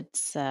concept,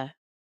 it's...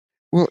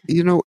 Well,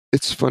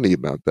 it's funny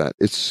about that.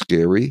 It's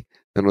scary.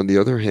 And on the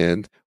other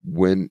hand,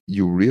 when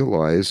you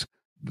realize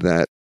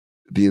that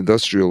the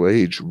industrial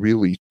age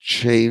really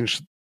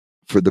changed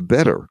for the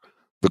better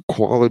the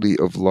quality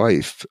of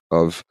life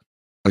of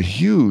a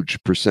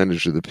huge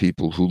percentage of the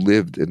people who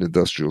lived in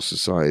industrial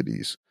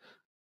societies.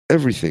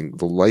 everything.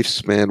 The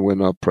lifespan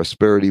went up,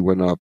 prosperity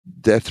went up,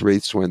 death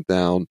rates went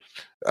down,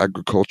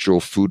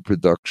 agricultural food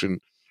production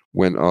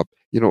went up.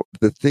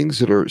 The things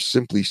that are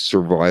simply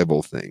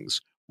survival things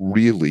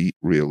really,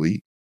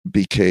 really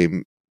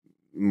became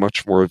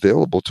much more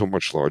available to a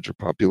much larger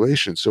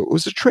population. So it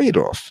was a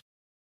trade-off.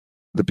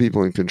 The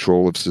people in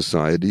control of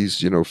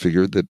societies,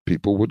 figured that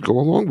people would go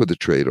along with the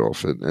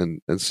trade-off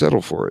and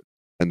settle for it.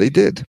 And they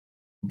did.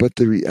 But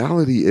the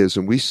reality is,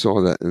 and we saw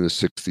that in the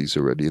 60s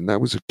already, and that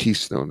was a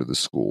keystone of the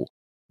school.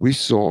 We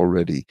saw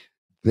already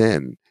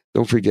then,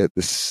 don't forget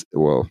this,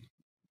 well,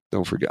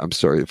 don't forget, I'm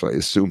sorry if I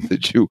assume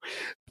that you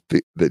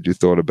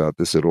thought about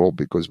this at all,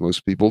 because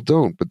most people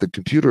don't. But the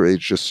computer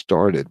age just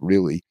started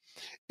really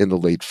in the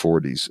late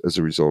 40s as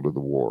a result of the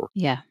war.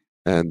 Yeah.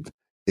 And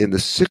in the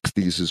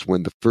 60s is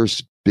when the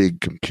first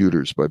big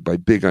computers, by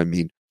big I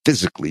mean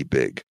physically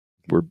big,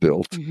 were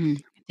built. Mm-hmm.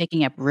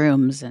 Taking up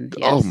rooms and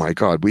yes. Oh my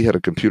God, we had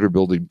a computer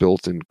building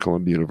built in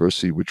Columbia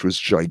University, which was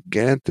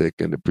gigantic,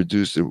 and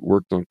it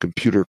worked on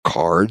computer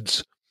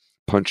cards,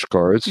 punch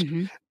cards,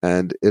 Mm-hmm.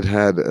 and it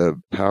had a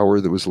power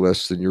that was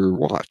less than your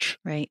watch.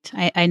 Right.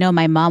 I know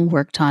my mom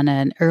worked on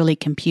an early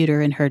computer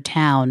in her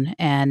town,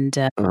 and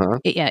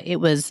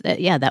it was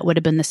that would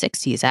have been the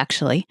 60s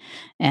actually,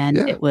 and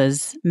it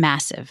was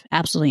massive,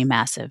 absolutely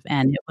massive,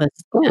 and it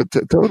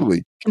was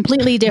totally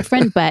completely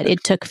different, but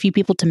it took a few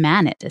people to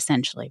man it,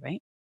 essentially,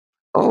 right?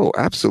 Oh,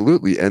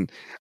 absolutely. And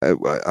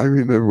I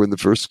remember when the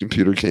first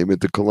computer came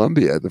into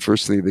Columbia, the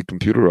first thing they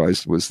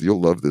computerized was,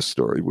 you'll love this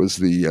story, was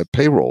the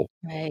payroll.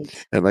 Right.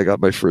 And I got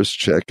my first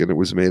check and it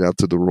was made out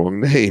to the wrong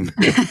name.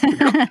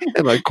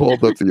 And I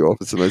called up the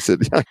office and I said,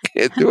 I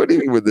can't do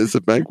anything with this.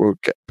 The bank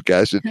won't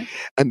cash it.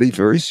 And they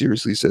very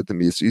seriously said to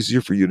me, it's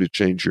easier for you to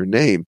change your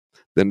name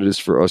than it is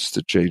for us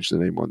to change the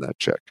name on that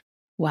check.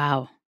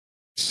 Wow.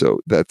 So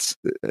that's,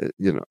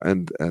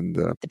 and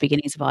the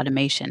beginnings of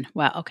automation.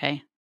 Wow.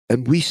 Okay.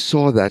 And we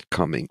saw that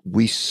coming.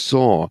 We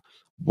saw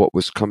what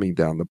was coming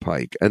down the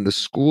pike. And the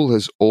school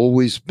has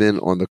always been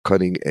on the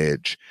cutting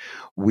edge.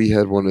 We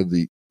had one of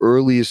the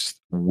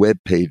earliest web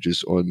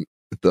pages on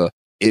the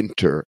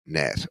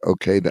internet.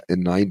 Okay.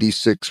 In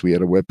 96, we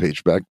had a web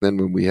page. Back then,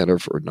 when we had our,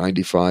 or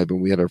 95,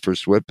 when we had our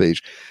first web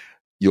page,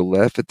 you'll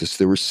laugh at this.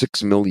 There were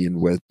 6 million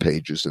web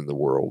pages in the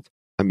world.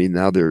 I mean,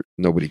 now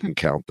nobody can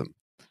count them.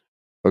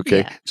 Okay.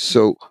 Yeah.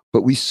 So,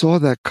 but we saw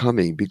that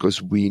coming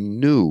because we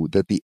knew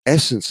that the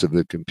essence of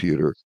the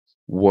computer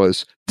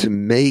was to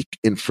make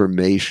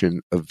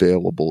information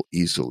available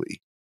easily.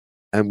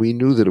 And we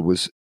knew that it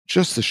was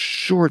just a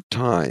short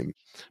time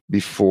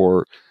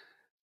before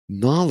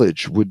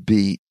knowledge would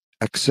be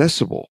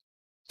accessible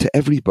to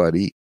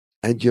everybody.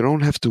 And you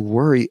don't have to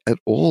worry at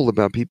all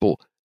about people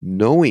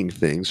knowing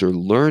things or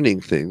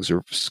learning things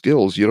or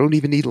skills. You don't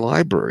even need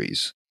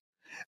libraries.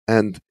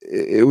 And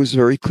it was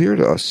very clear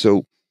to us.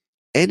 So,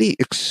 any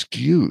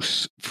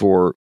excuse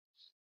for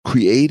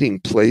creating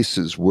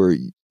places where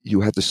you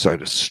had to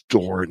sort of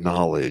store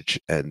knowledge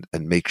and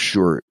make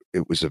sure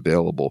it was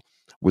available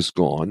was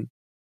gone.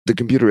 The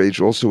computer age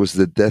also was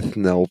the death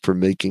knell for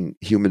making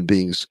human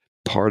beings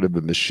part of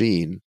a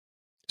machine.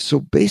 So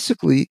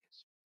basically,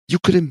 you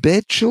could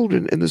embed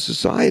children in the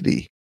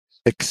society,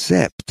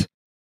 except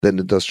that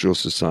industrial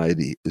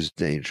society is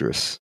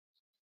dangerous.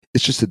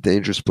 It's just a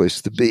dangerous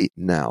place to be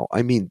now.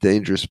 I mean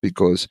dangerous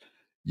because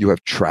you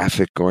have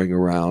traffic going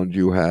around,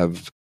 you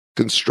have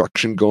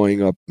construction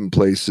going up in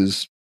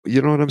places.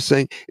 You know what I'm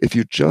saying? If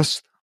you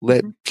just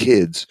let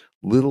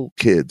little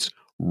kids,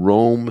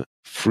 roam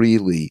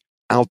freely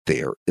out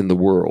there in the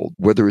world,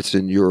 whether it's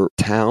in your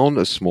town,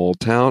 a small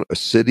town, a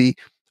city,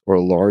 or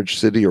a large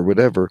city, or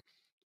whatever,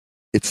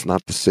 it's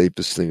not the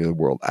safest thing in the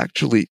world.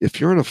 Actually,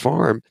 if you're on a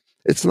farm,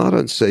 it's not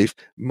unsafe.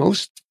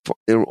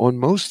 On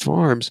most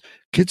farms,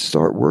 kids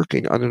start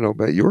working. I don't know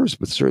about yours,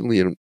 but certainly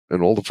in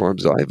all the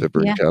farms I've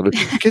ever encountered,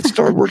 kids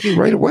start working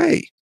right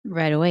away.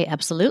 Right away,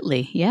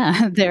 absolutely.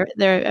 Yeah, they're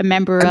a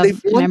member of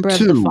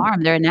the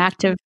farm. They're an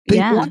active. They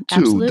want to.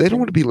 Absolutely. They don't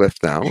want to be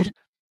left out.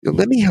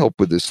 Let me help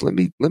with this. Let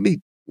me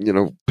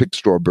pick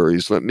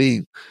strawberries. Let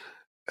me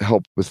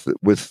help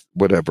with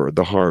whatever,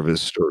 the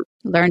harvest, or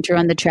learn to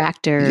run the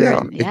tractor.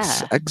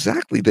 Yeah,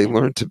 exactly. They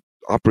learn to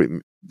operate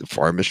the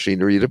farm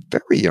machinery at a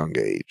very young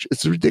age.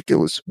 It's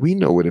ridiculous. We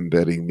know what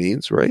embedding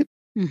means, right?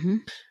 Mm-hmm.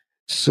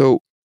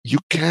 So you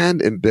can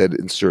embed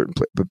in certain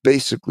places, but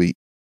basically,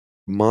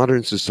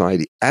 modern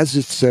society, as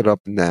it's set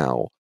up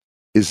now,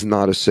 is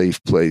not a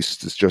safe place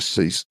to just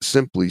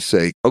simply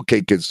say,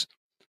 okay, kids,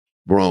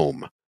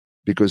 roam,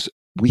 because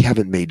we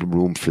haven't made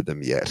room for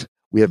them yet.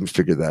 We haven't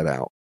figured that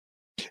out.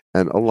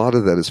 And a lot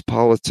of that is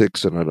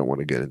politics, and I don't want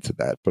to get into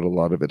that, but a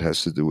lot of it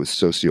has to do with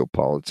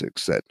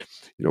sociopolitics, that,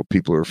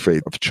 people are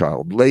afraid of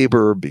child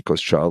labor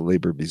because child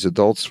labor means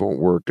adults won't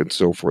work and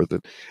so forth.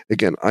 And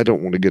again, I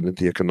don't want to get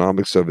into the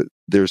economics of it.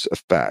 There's a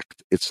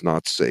fact. It's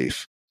not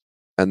safe.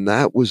 And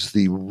that was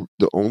the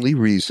only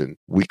reason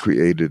we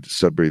created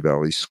Sudbury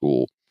Valley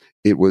School.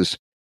 It was,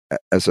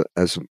 as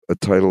a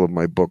title of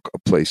my book, a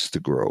place to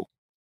grow.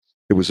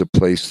 It was a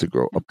place to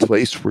grow, a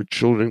place where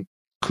children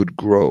could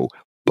grow.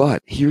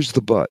 But here's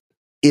the but.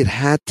 it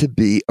had to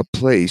be a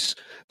place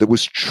that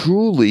was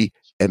truly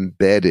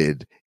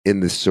embedded in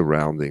the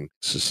surrounding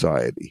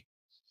society.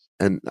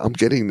 And I'm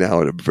getting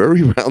now in a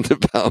very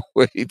roundabout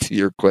way to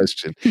your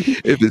question.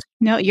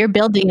 No, you're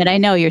building it. I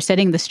know you're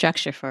setting the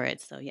structure for it.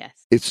 So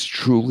yes. It's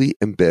truly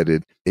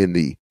embedded in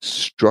the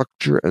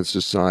structure and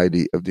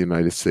society of the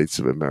United States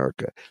of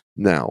America.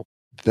 Now,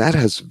 that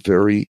has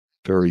very,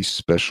 very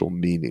special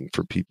meaning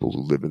for people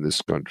who live in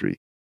this country.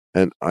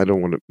 And I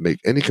don't want to make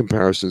any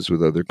comparisons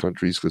with other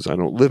countries because I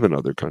don't live in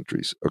other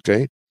countries,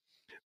 okay?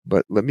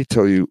 But let me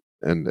tell you,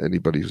 and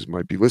anybody who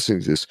might be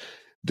listening to this,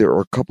 there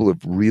are a couple of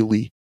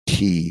really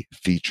key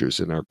features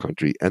in our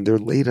country, and they're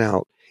laid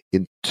out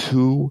in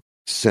 2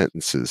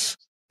 sentences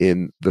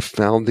in the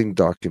founding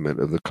document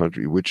of the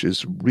country, which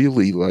is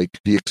really like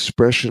the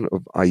expression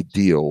of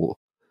ideal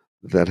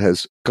that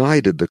has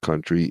guided the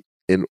country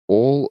in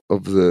all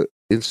of the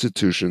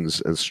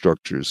institutions and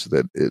structures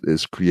that it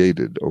has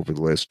created over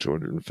the last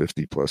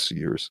 250 plus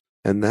years.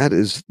 And that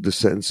is the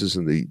sentences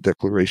in the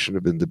Declaration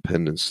of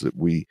Independence that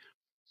we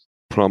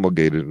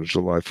promulgated on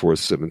July 4th,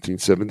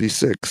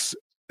 1776.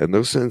 And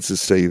those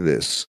sentences say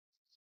this: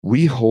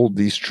 we hold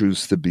these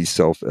truths to be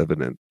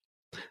self-evident,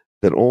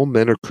 that all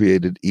men are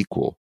created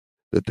equal,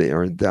 that they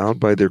are endowed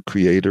by their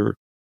Creator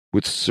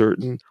with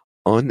certain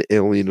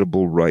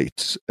unalienable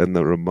rights, and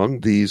that among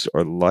these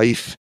are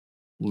life,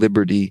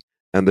 liberty,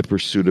 and the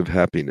pursuit of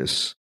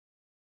happiness.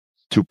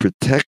 To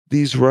protect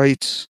these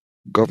rights,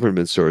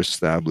 governments are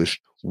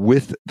established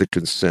with the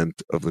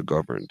consent of the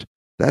governed.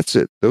 That's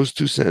it. Those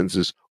 2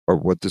 sentences are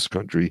what this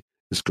country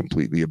is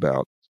completely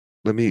about.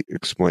 Let me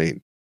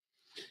explain.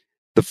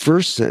 The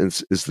first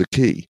sentence is the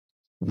key.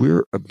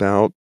 We're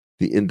about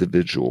the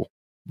individual.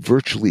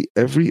 Virtually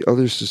every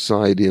other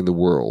society in the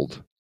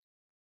world,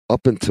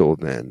 up until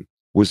then,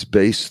 was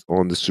based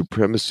on the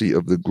supremacy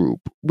of the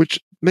group, which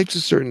makes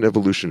a certain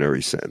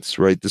evolutionary sense,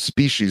 right? The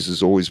species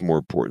is always more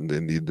important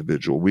than the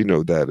individual. We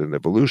know that in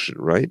evolution,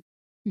 right?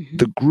 Mm-hmm.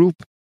 The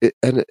group,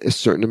 and a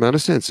certain amount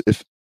of sense.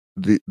 If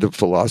the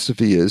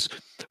philosophy is,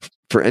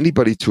 for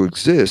anybody to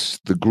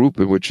exist, the group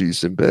in which he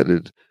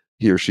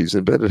or she's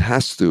embedded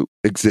has to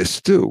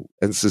exist too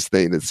and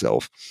sustain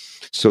itself.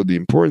 So the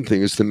important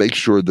thing is to make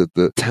sure that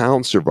the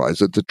town survives,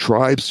 that the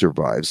tribe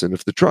survives. And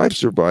if the tribe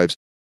survives,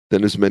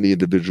 then as many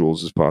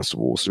individuals as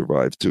possible will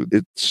survive too.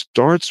 It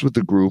starts with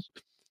the group,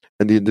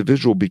 and the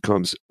individual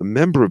becomes a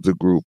member of the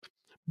group,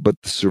 but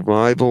the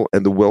survival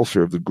and the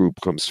welfare of the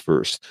group comes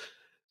first.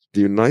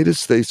 The United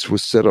States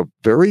was set up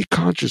very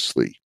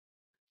consciously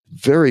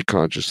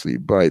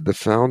by the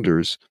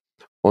founders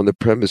on the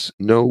premise,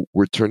 no,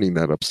 we're turning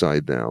that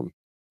upside down.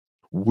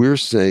 We're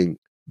saying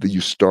the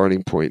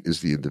starting point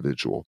is the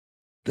individual.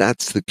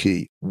 That's the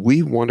key.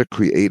 We want to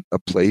create a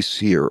place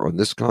here on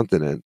this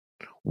continent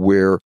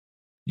where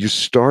you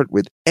start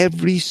with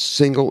every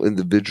single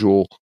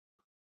individual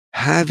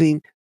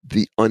having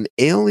the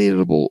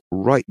unalienable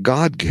right,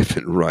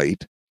 God-given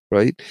right,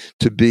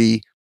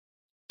 to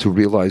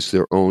realize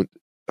their own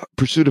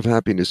pursuit of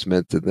happiness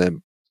meant to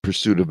them,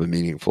 pursuit of a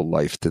meaningful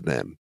life to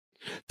them,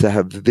 to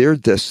have their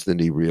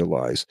destiny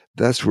realized.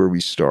 That's where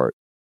we start.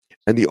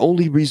 And the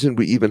only reason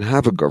we even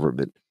have a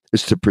government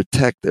is to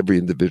protect every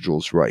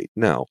individual's right.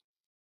 Now,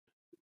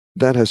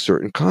 that has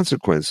certain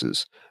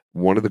consequences.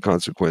 One of the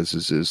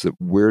consequences is that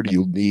where do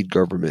you need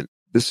government?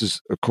 This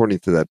is according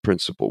to that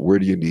principle. Where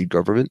do you need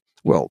government?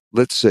 Well,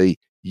 let's say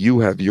you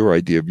have your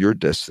idea of your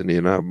destiny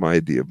and I have my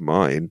idea of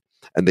mine,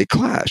 and they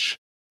clash.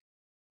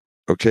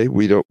 Okay,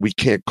 we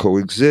can't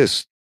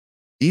coexist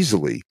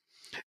easily.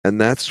 And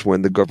that's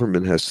when the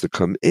government has to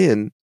come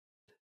in,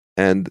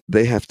 and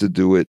they have to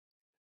do it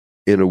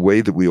in a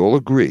way that we all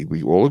agree.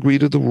 We all agree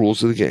to the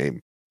rules of the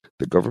game.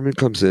 The government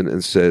comes in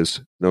and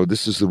says, no,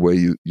 this is the way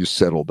you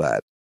settle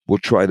that. We'll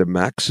try to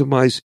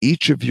maximize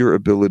each of your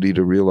ability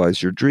to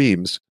realize your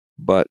dreams,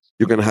 but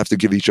you're going to have to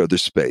give each other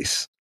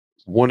space.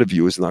 One of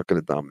you is not going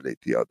to dominate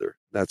the other.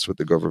 That's what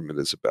the government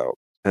is about.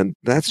 And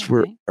that's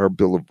where our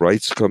Bill of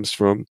Rights comes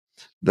from.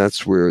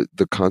 That's where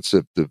the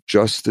concept of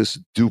justice,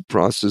 due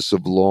process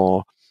of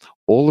law,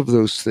 all of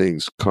those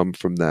things come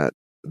from that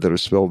are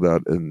spelled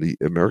out in the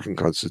American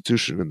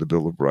Constitution and the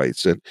Bill of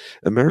Rights. And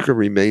America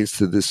remains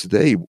to this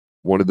day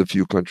one of the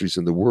few countries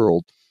in the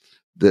world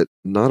that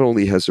not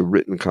only has a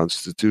written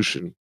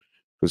constitution,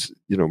 because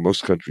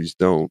most countries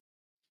don't,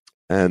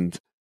 and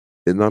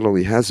it not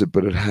only has it,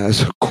 but it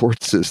has a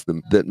court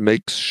system that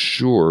makes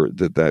sure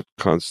that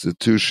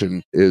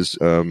constitution is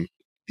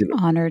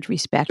honored,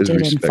 respected,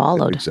 and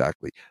followed.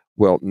 Exactly.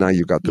 Well, now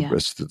you got the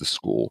rest of the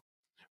school.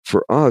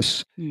 For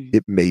us,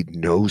 it made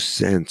no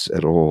sense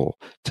at all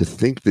to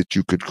think that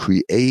you could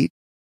create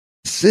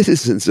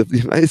citizens of the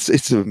United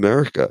States of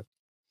America,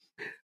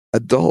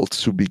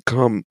 adults who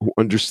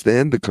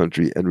understand the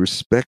country and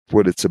respect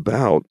what it's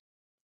about,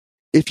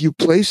 if you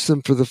place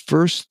them for the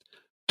first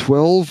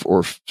 12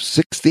 or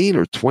 16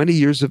 or 20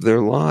 years of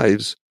their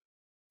lives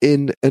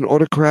in an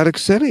autocratic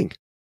setting.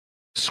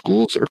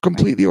 Schools are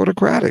completely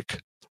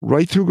autocratic,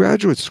 right through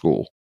graduate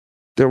school.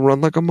 They're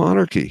run like a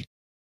monarchy.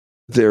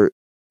 Their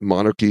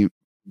monarchy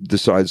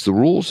decides the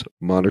rules.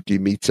 Monarchy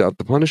metes out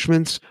the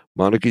punishments.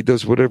 Monarchy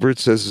does whatever it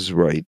says is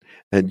right,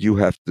 and you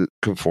have to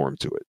conform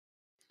to it.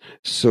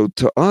 So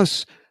to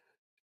us,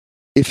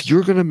 if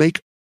you're going to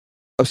make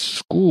a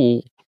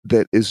school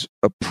that is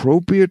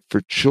appropriate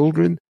for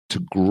children to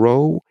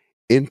grow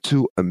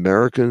into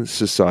American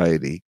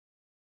society,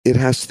 it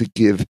has to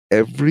give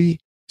every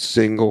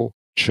single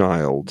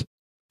child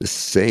the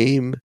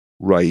same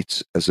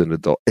rights as an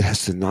adult. It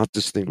has to not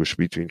distinguish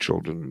between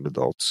children and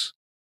adults.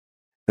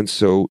 And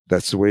so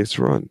that's the way it's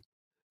run.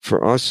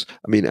 For us,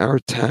 I mean, our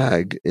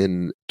tag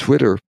in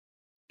Twitter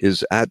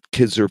is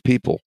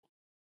 @KidsArePeople.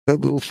 That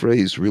little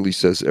phrase really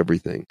says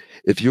everything.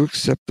 If you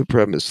accept the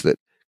premise that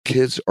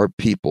kids are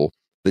people,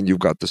 then you've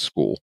got the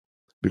school.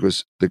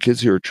 Because the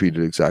kids here are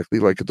treated exactly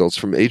like adults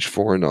from age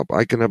 4 and up.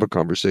 I can have a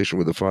conversation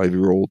with a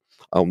 5-year-old.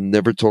 I'll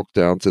never talk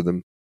down to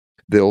them.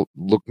 They'll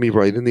look me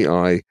right in the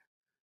eye.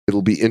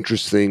 It'll be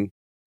interesting.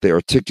 They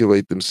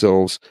articulate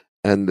themselves,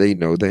 and they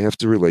know they have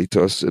to relate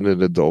to us in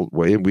an adult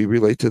way, and we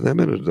relate to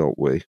them in an adult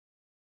way.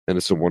 And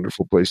it's a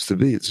wonderful place to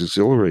be. It's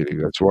exhilarating.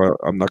 That's why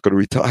I'm not going to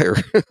retire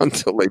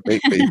until they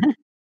make me.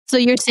 So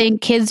you're saying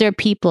kids are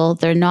people.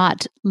 They're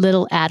not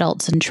little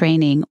adults in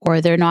training, or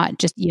they're not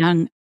just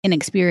young,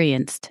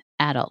 inexperienced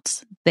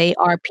adults. They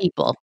are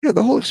people. Yeah,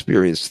 the whole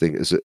experience thing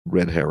is a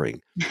red herring.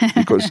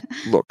 Because,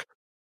 look,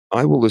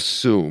 I will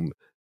assume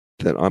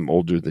that I'm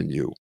older than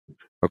you.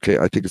 Okay,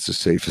 I think it's a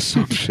safe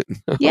assumption.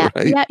 Yeah,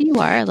 right? yeah, you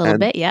are a little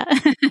bit, yeah.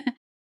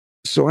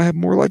 So I have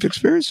more life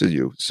experience than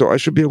you. So I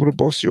should be able to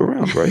boss you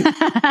around, right?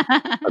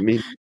 I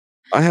mean,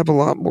 I have a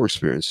lot more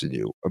experience than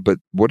you. But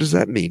what does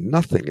that mean?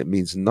 Nothing. It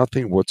means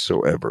nothing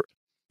whatsoever.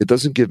 It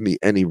doesn't give me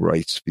any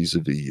rights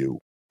vis-a-vis you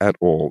at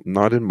all.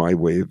 Not in my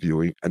way of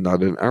viewing and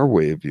not in our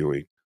way of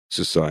viewing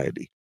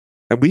society.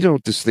 And we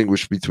don't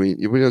distinguish between,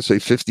 we don't say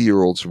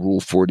 50-year-olds rule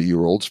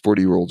 40-year-olds,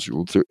 40-year-olds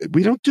rule 30.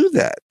 We don't do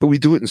that. But we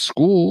do it in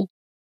school.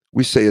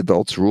 We say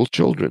adults rule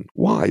children.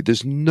 Why?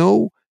 There's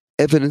no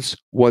evidence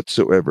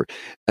whatsoever.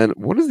 And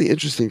one of the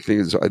interesting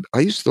things is I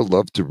used to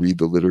love to read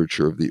the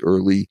literature of the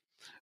early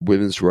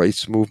women's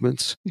rights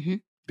movements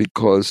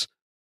because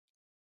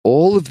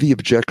all of the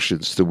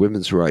objections to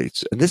women's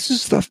rights, and this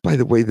is stuff, by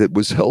the way, that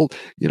was held,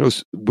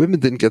 women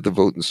didn't get the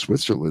vote in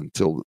Switzerland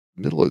until the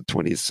middle of the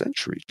 20th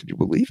century. Can you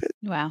believe it?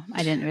 Wow,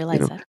 I didn't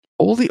realize that.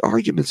 All the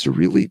arguments are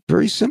really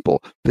very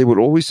simple. They would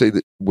always say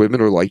that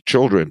women are like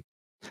children.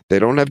 They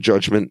don't have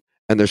judgment,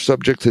 and they're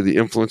subject to the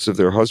influence of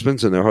their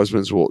husbands, and their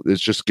husbands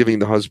it's just giving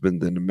the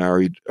husband in a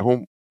married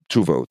home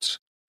 2 votes.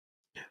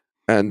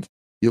 And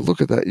you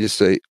look at that and you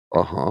say,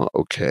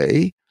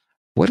 okay.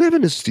 What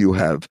evidence do you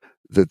have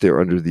that they're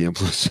under the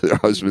influence of their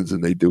husbands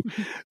and they do?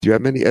 Do you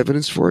have any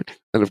evidence for it?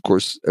 And of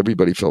course,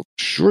 everybody felt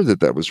sure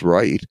that that was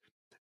right.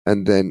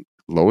 And then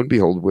lo and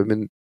behold,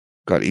 women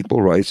got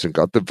equal rights and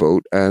got the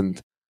vote. And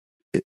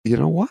you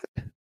know what?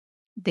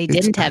 They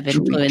didn't have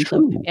influence.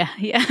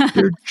 Yeah.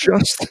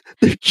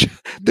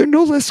 They're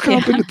no less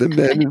competent than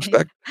men. In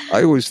fact,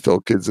 I always tell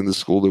kids in the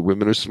school that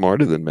women are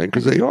smarter than men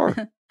because they are.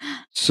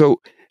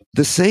 So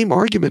the same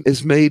argument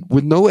is made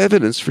with no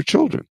evidence for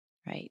children.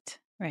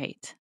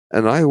 Right.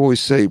 And I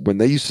always say, when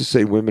they used to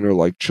say women are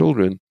like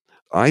children,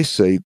 I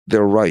say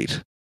they're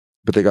right,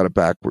 but they got it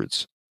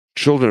backwards.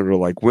 Children are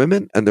like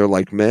women, and they're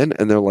like men,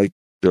 and they're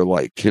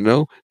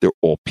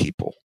all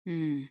people.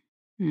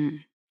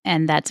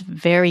 And that's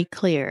very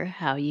clear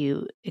how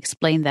you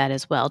explain that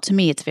as well. To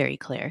me, it's very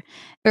clear.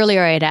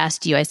 Earlier, I had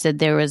asked you, I said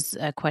there was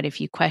quite a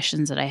few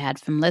questions that I had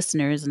from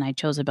listeners, and I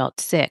chose about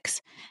 6.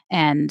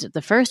 And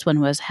the first one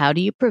was, how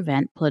do you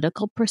prevent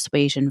political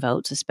persuasion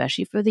votes,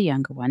 especially for the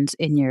younger ones,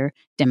 in your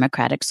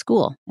democratic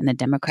school, in the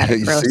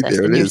democratic process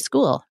in your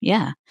school?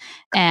 Yeah.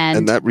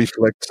 And that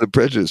reflects the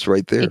prejudice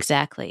right there.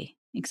 Exactly.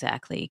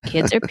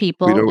 Kids are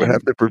people. We don't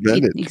have to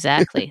prevent it.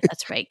 Exactly.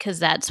 That's right. Because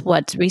that's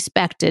what's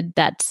respected.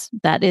 That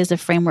is a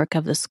framework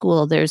of the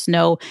school. There's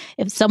no,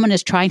 if someone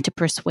is trying to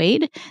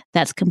persuade,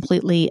 that's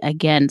completely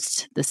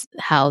against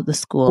how the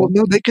school. Well,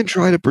 no, they can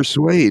try to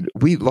persuade.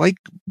 We like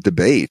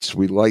debates.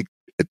 We like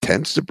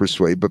attempts to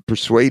persuade, but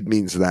persuade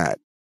means that.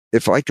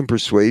 If I can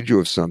persuade you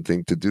of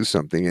something to do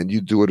something and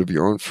you do it of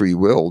your own free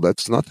will,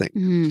 that's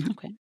nothing.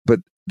 Okay.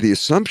 But the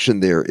assumption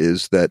there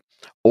is that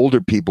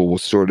older people will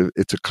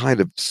it's a kind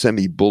of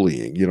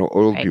semi-bullying.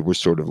 Older people will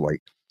sort of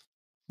like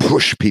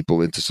push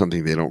people into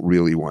something they don't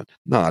really want.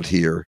 Not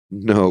here.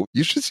 No,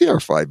 you should see our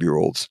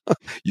 5-year-olds.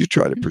 You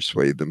try to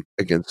persuade them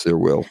against their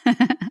will.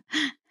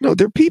 No,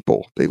 they're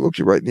people. They look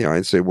you right in the eye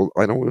and say, well,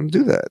 I don't want to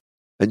do that.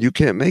 And you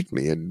can't make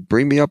me. And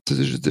bring me up to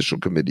the Judicial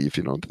Committee if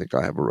you don't think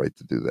I have a right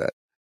to do that.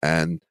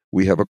 And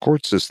we have a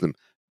court system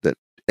that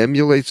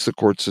emulates the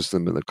court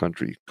system in the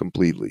country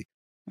completely.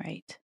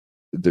 Right.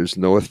 There's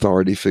no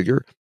authority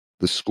figure.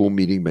 The school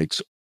meeting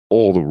makes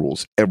all the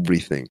rules,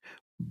 everything,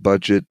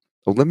 budget.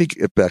 Oh, let me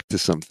get back to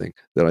something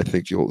that I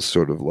think you'll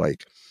sort of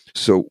like.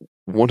 So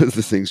one of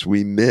the things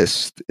we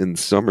missed in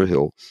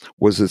Summerhill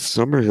was that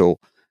Summerhill,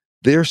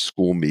 their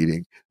school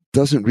meeting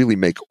doesn't really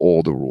make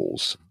all the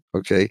rules.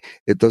 Okay.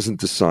 It doesn't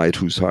decide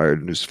who's hired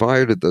and who's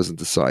fired. It doesn't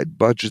decide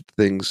budget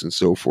things and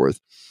so forth.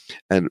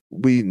 And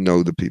we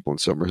know the people in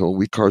Summerhill.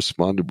 We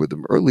corresponded with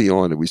them early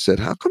on, and we said,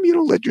 how come you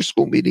don't let your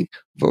school meeting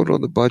vote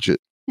on the budget?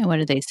 And what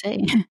did they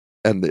say?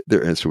 And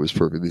their answer was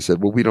perfect. They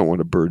said, well, we don't want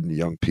to burden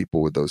young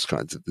people with those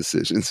kinds of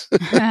decisions.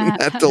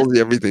 That tells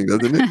you everything,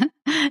 doesn't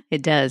it?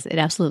 It does. It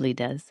absolutely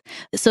does.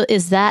 So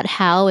is that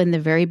how in the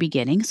very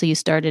beginning, so you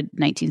started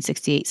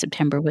 1968,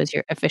 September was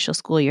your official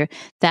school year.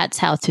 That's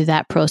how through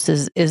that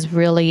process is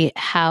really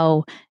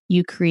how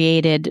you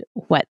created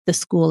what the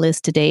school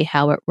is today,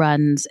 how it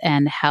runs,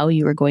 and how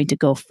you are going to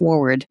go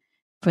forward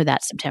for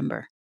that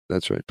September.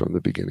 That's right, from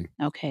the beginning.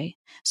 Okay.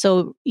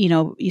 So,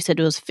 you said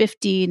it was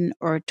 15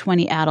 or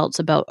 20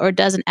 adults or a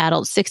dozen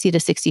adults, 60 to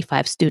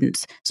 65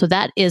 students. So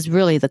that is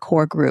really the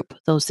core group,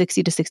 those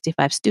 60 to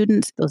 65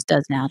 students, those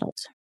dozen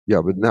adults.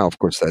 Yeah, but now, of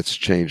course, that's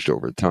changed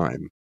over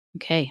time.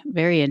 Okay.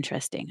 Very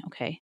interesting.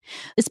 Okay.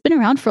 It's been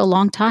around for a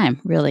long time,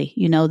 really.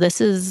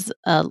 This is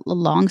a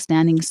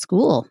long-standing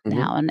school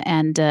now.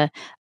 And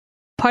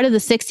part of the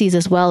 60s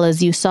as well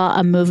as you saw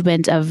a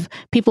movement of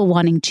people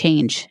wanting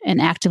change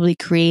and actively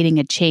creating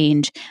a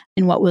change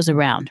in what was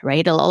around,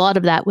 right? A lot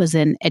of that was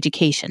in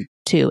education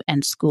too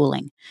and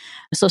schooling.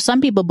 So some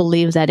people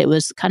believe that it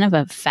was kind of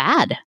a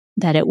fad,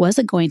 that it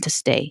wasn't going to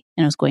stay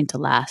and it was going to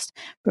last.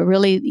 But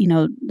really,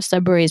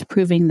 Sudbury is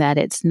proving that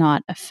it's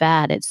not a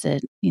fad. It's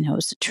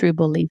it's a true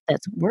belief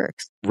that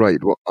works.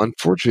 Right. Well,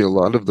 unfortunately, a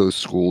lot of those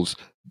schools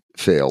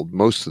failed.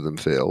 Most of them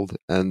failed.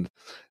 And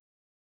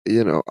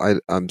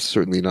I'm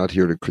certainly not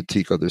here to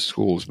critique other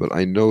schools, but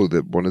I know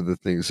that one of the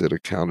things that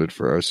accounted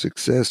for our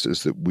success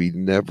is that we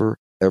never,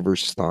 ever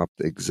stopped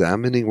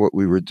examining what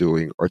we were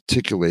doing,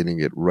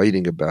 articulating it,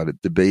 writing about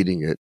it,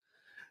 debating it.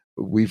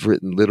 We've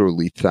written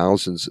literally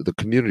thousands, the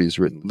community has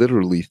written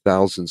literally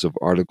thousands of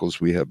articles.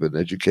 We have an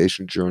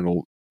education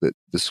journal that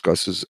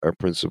discusses our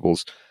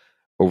principles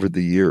over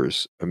the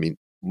years. I mean,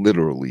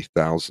 literally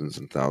thousands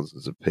and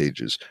thousands of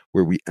pages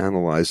where we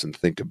analyze and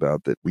think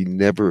about that. We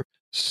never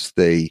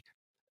stay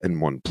in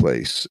one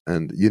place.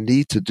 And you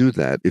need to do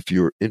that if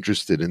you're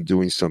interested in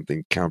doing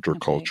something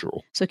countercultural.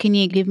 Okay. So can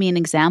you give me an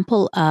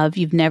example of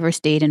you've never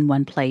stayed in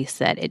one place,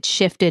 that it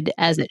shifted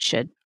as it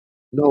should?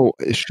 No,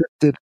 it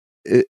shifted.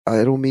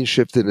 I don't mean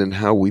shifted in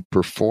how we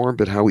perform,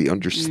 but how we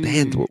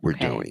understand what we're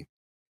doing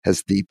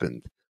has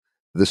deepened.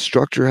 The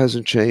structure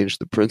hasn't changed.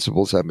 The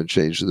principles haven't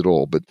changed at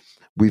all, but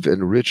we've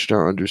enriched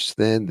our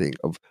understanding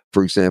of,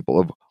 for example,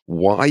 of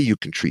why you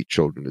can treat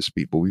children as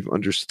people. We've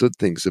understood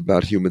things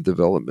about human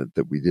development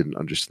that we didn't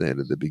understand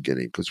in the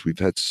beginning because we've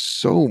had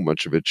so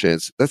much of a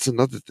chance. That's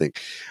another thing.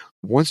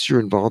 Once you're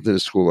involved in a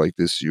school like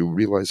this, you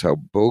realize how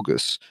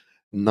bogus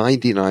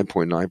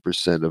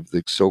 99.9% of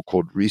the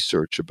so-called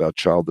research about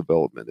child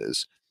development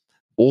is.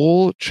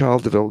 All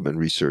child development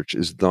research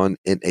is done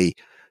in a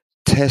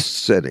test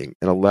setting,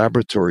 in a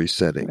laboratory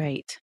setting.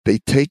 Right. They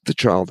take the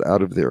child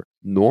out of their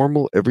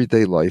normal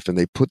everyday life and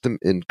they put them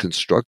in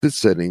constructed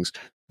settings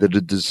that are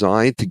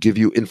designed to give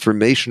you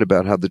information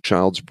about how the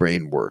child's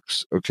brain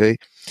works. Okay.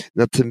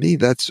 Now, to me,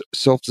 that's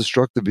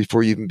self-destructive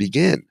before you even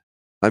begin.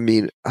 I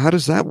mean, how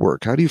does that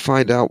work? How do you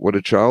find out what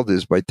a child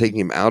is by taking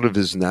him out of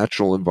his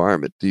natural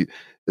environment?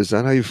 Is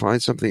that how you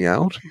find something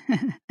out?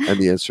 And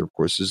the answer, of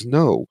course, is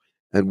no.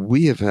 And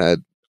we have had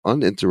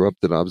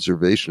uninterrupted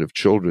observation of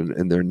children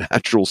in their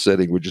natural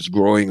setting, which is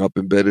growing up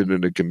embedded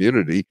in a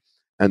community.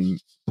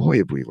 And boy,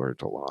 have we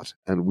learned a lot.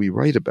 And we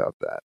write about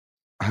that,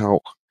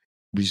 how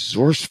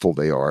resourceful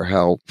they are,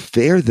 how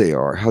fair they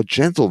are, how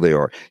gentle they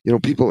are.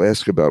 People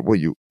ask about,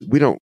 we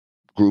don't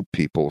group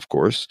people, of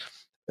course.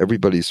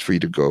 Everybody's free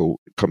to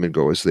come and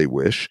go as they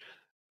wish.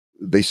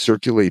 They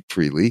circulate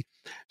freely.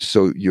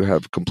 So you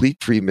have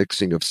complete free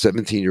mixing of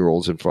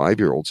 17-year-olds and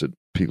 5-year-olds. And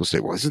people say,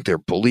 well, isn't there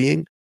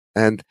bullying?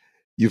 And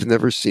you've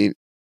never seen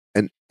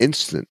an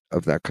instant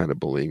of that kind of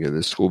bullying in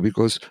this school,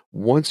 because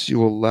once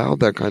you allow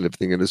that kind of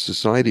thing in a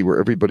society where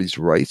everybody's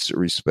rights are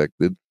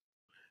respected,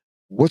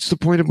 what's the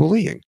point of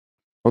bullying?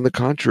 On the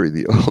contrary,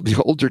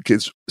 the older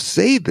kids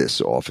say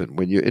this often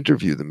when you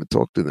interview them and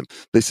talk to them.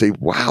 They say,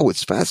 wow,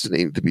 it's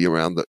fascinating to be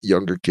around the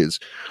younger kids.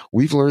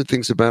 We've learned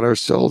things about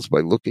ourselves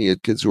by looking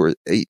at kids who are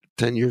 8,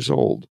 10 years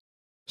old.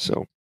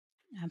 So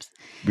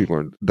we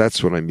learned,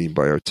 that's what I mean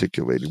by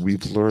articulating.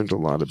 We've learned a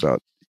lot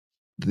about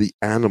the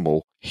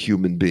animal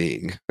human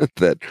being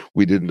that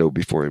we didn't know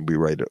before, and we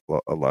write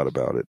a lot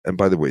about it. And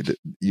by the way,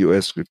 you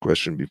asked a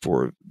question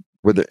before,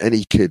 whether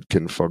any kid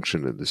can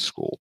function in this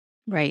school.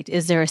 Right.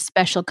 Is there a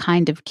special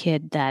kind of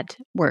kid that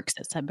works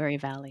at Sudbury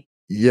Valley?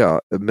 Yeah,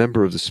 a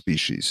member of the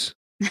species.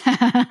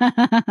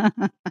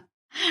 And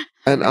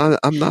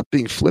I'm not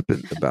being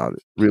flippant about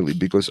it, really,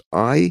 because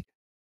I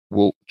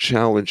will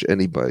challenge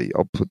anybody.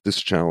 I'll put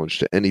this challenge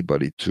to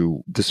anybody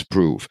to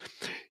disprove.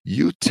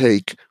 You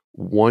take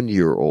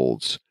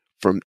 1-year-olds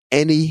from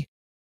any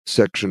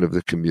section of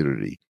the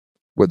community,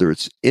 whether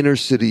it's inner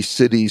city,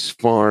 cities,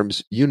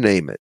 farms, you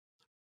name it.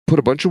 Put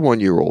a bunch of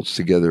 1-year-olds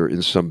together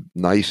in some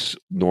nice,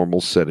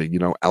 normal setting,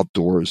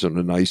 outdoors on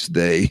a nice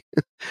day.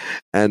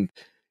 And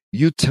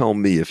you tell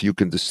me if you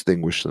can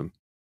distinguish them.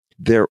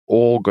 They're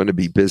all going to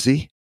be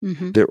busy.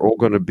 Mm-hmm. They're all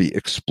going to be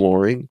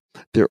exploring.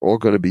 They're all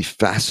going to be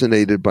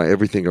fascinated by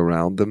everything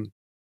around them.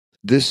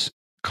 This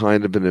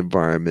kind of an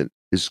environment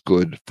is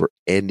good for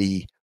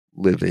any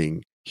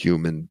living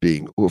human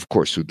being, who, of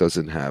course, who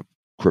doesn't have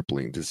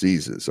crippling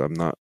diseases. I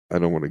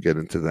don't want to get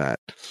into that.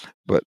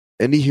 But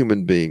any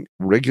human being,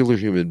 regular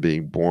human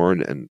being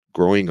born and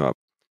growing up,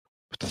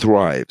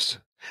 thrives.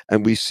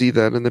 And we see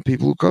that in the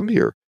people who come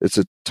here. It's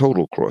a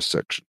total cross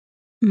section.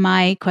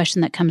 My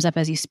question that comes up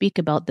as you speak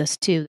about this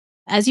too,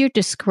 as you're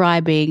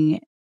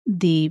describing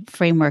the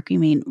framework, you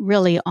mean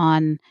really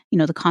on,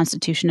 the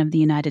Constitution of the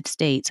United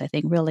States. I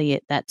think really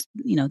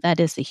that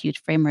is the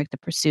huge framework, the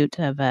pursuit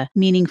of a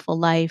meaningful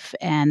life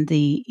and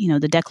the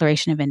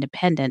Declaration of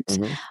Independence.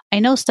 Mm-hmm. I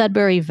know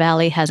Sudbury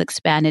Valley has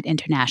expanded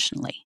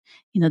internationally.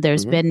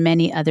 There's been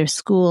many other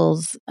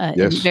schools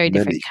in very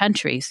different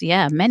countries.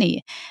 Yeah,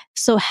 many.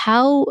 So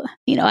how,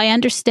 I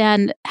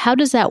understand, how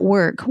does that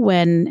work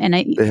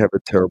they have a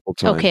terrible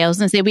time. Okay, I was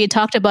going to say, we had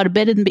talked about a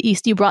bit in the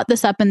East. You brought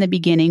this up in the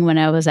beginning when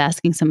I was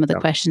asking some of the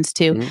questions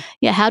too. Mm-hmm.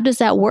 Yeah, how does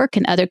that work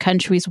in other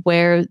countries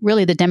where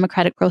really the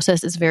democratic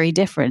process is very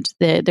different?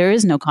 There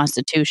is no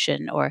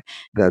constitution or...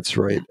 That's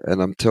right. Yeah.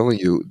 And I'm telling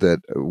you that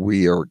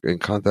we are in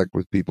contact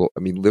with people,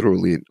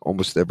 literally in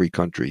almost every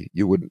country.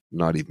 You would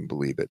not even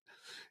believe it.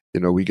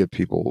 We get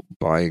people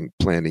buying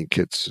planting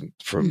kits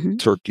from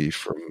Turkey,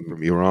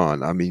 from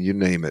Iran. You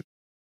name it.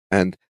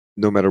 And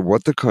no matter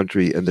what the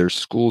country, and there's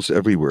schools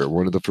everywhere.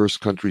 One of the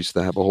first countries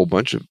to have a whole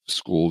bunch of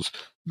schools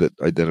that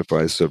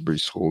identify as Sudbury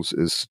schools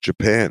is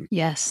Japan.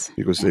 Yes.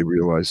 Because they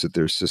realize that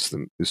their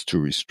system is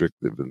too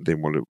restrictive and they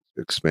want to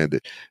expand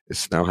it.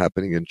 It's now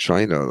happening in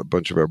China. A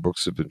bunch of our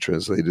books have been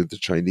translated into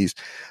Chinese.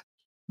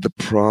 The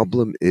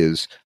problem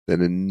is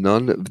that in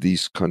none of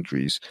these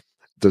countries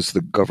does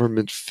the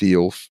government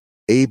feel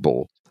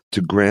able to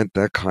grant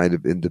that kind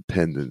of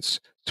independence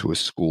to a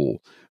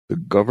school. The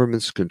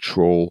governments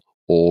control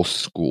all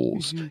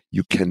schools. Mm-hmm.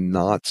 You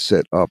cannot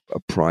set up a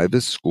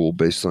private school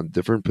based on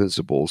different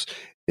principles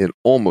in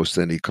almost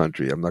any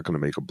country. I'm not going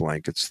to make a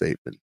blanket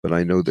statement, but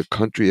I know that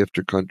country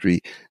after country,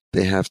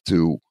 they have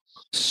to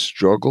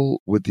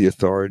struggle with the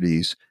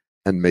authorities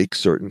and make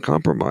certain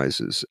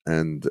compromises.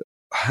 And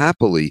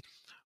happily,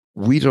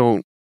 we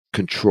don't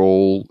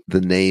control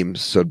the name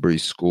Sudbury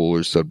School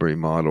or Sudbury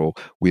Model.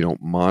 We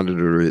don't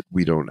monitor it.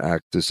 We don't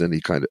act as any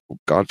kind of,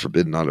 God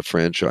forbid, not a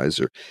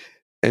franchiser.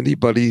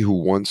 Anybody who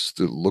wants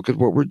to look at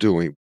what we're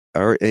doing,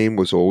 our aim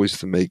was always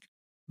to make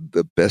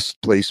the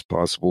best place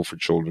possible for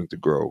children to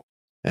grow.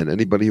 And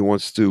anybody who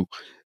wants to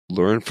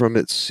learn from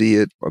it, see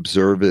it,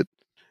 observe it,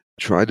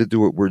 try to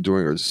do what we're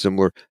doing or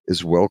similar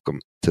is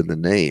welcome to the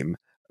name,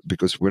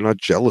 because we're not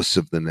jealous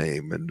of the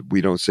name. And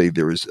we don't say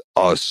there is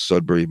a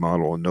Sudbury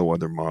Model and no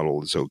other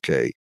model is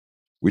okay.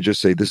 We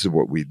just say this is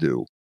what we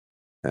do.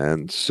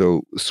 And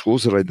so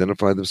schools that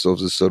identify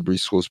themselves as Sudbury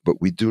schools, but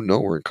we do know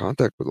we're in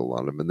contact with a lot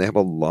of them, and they have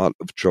a lot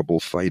of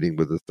trouble fighting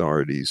with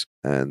authorities,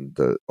 and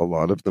a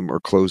lot of them are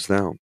closed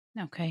down.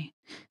 Okay.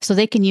 So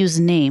they can use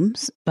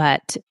names,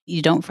 but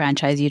you don't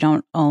franchise, you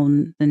don't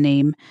own the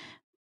name.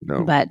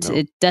 No, but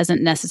it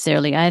doesn't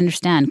necessarily, I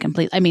understand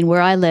completely.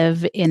 Where I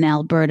live in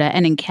Alberta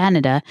and in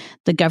Canada,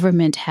 the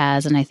government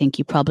has, and I think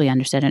you probably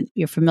understand it,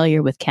 you're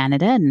familiar with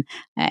Canada, and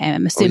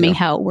I'm assuming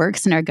how it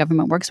works and our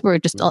government works. We're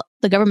just,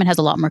 the government has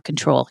a lot more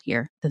control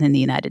here than in the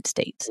United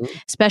States,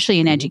 especially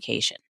in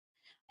education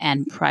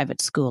and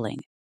private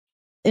schooling.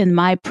 In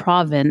my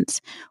province,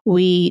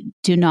 we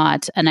do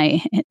not,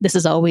 and this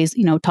is always,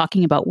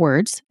 talking about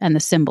words and the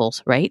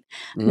symbols, right?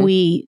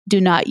 We do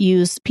not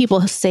use,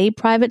 people say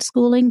private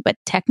schooling, but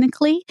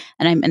technically,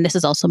 and this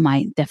is also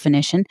my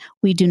definition,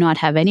 we do not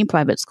have any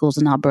private schools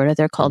in Alberta.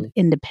 They're called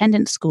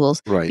independent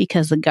schools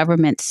because the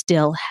government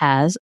still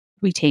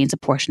retains a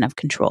portion of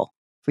control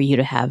for you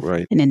to have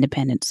an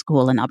independent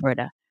school in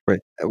Alberta.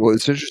 Right. Well,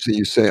 it's interesting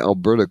you say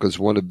Alberta, because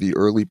one of the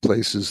early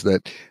places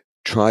that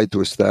tried to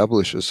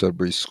establish a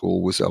Sudbury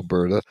school was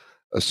Alberta.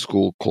 A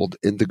school called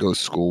Indigo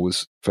School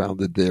was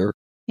founded there.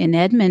 In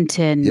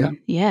Edmonton. Yeah,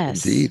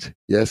 yes. Indeed.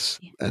 Yes.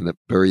 And a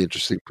very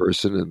interesting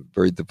person and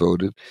very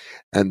devoted.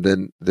 And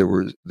then there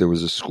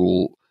was a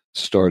school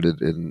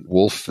started in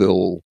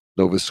Wolfville,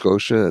 Nova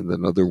Scotia, and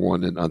another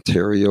one in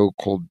Ontario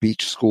called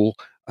Beach School.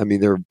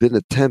 There have been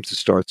attempts to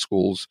start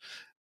schools,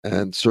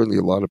 and certainly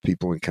a lot of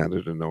people in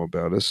Canada know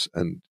about us.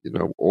 And,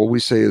 all we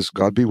say is,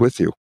 God be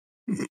with you.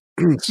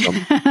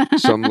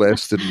 Some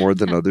lasted more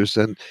than others.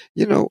 And,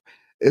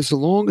 as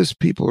long as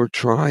people are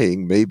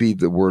trying, maybe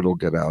the word will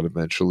get out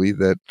eventually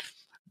that,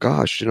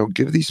 gosh,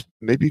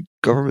 maybe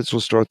governments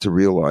will start to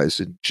realize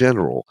in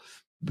general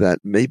that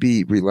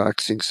maybe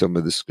relaxing some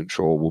of this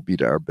control will be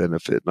to our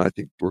benefit. And I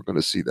think we're going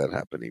to see that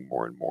happening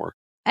more and more.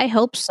 I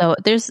hope so.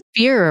 There's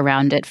fear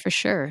around it for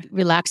sure,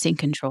 relaxing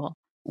control.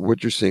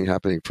 What you're seeing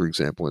happening, for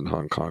example, in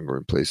Hong Kong or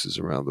in places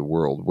around the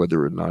world,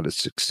 whether or not it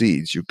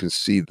succeeds, you can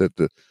see that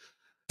the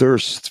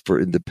thirst for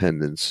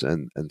independence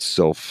and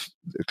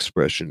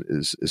self-expression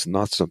is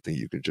not something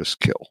you can just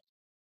kill.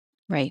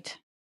 Right.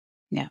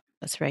 Yeah,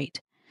 that's right.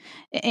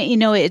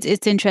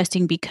 It's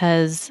interesting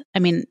because, I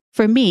mean,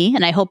 for me,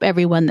 and I hope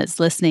everyone that's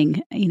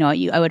listening,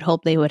 I would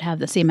hope they would have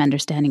the same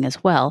understanding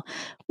as well.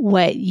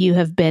 What you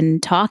have been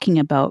talking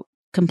about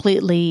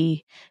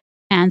completely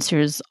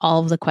answers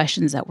all of the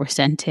questions that were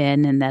sent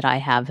in and that I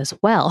have as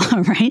well,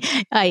 right?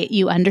 I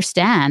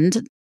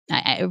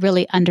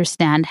really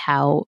understand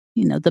how,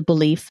 the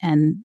belief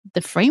and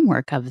the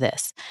framework of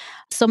this.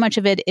 So much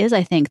of it is,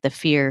 I think, the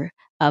fear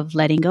of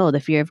letting go, the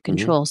fear of Mhm.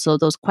 control. So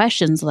those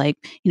questions like,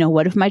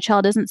 what if my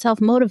child isn't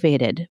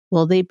self-motivated?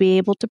 Will they be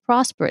able to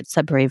prosper at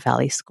Sudbury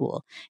Valley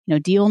School?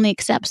 Do you only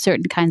accept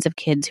certain kinds of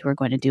kids who are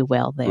going to do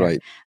well there? Right.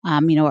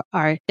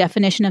 Our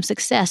definition of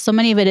success. So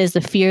many of it is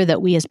the fear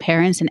that we as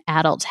parents and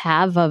adults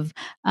have of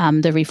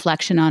the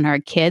reflection on our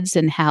kids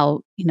and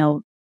how,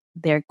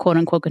 they're quote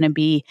unquote going to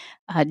be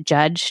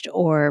judged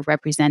or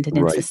represented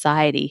in Right.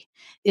 society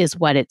is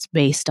what it's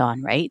based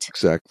on, right?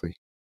 Exactly.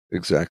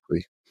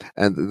 Exactly.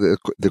 And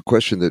the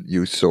question that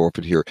you so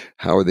often hear,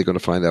 how are they going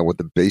to find out what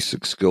the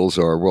basic skills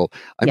are? Well,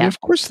 I mean, Yeah, of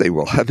course they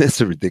will. I mean,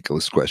 it's a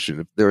ridiculous question.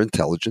 If they're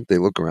intelligent, they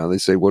look around, they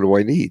say, what do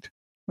I need?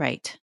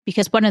 right.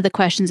 Because one of the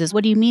questions is,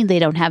 what do you mean they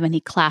don't have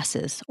any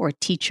classes or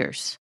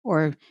teachers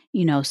or,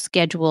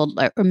 scheduled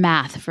or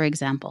math, for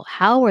example?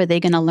 How are they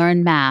going to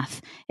learn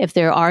math if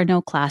there are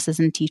no classes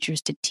and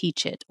teachers to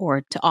teach it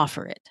or to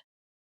offer it?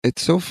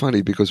 It's so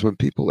funny because when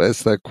people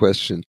ask that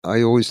question,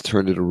 I always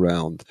turn it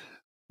around.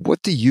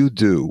 What do you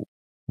do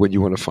when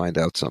you want to find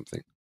out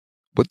something?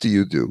 What do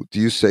you do? Do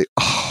you say,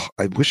 oh,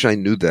 I wish I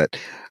knew that?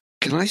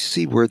 Can I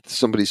see where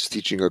somebody's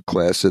teaching a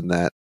class in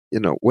that?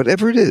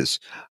 Whatever it is.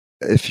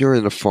 If you're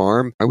in a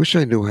farm, I wish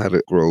I knew how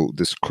to grow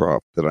this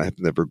crop that I have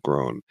never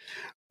grown.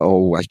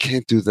 Oh, I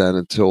can't do that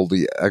until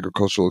the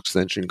Agricultural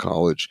Extension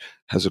College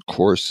has a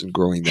course in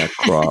growing that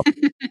crop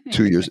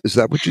 2 years. Is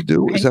that what you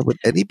do? Is Right. that what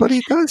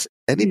anybody does?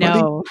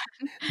 Anybody? No.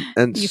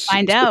 And You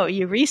find out,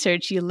 you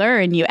research, you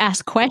learn, you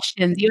ask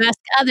questions, you ask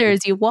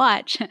others, you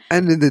watch.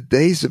 and in the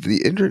days of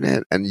the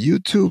internet and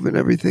YouTube and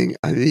everything,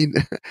 I mean,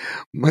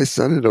 my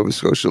son in Nova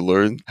Scotia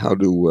learned how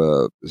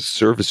to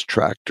service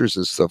tractors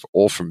and stuff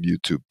all from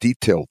YouTube,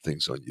 detailed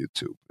things on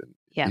YouTube. And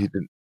Yeah,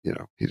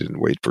 he didn't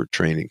wait for a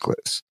training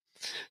class.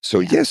 So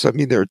yeah, yes, I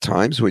mean, there are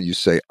times when you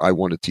say, I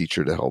want a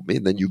teacher to help me.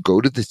 And then you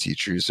go to the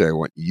teacher, you say, I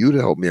want you to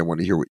help me. I want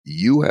to hear what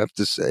you have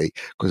to say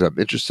because I'm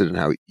interested in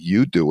how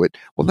you do it.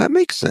 Well, that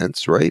makes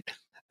sense, right?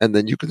 And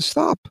then you can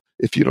stop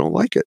if you don't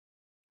like it.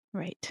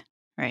 right,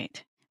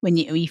 right. When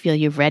you feel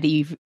you've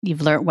ready,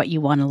 you've learned what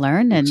you want to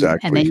learn, and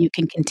Exactly. then you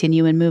can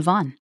continue and move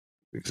on.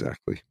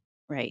 Exactly.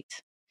 Right.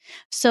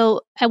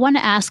 So I want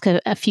to ask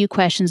a few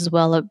questions as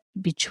well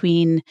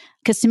between,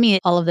 because to me,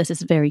 all of this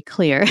is very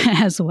clear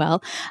as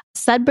well.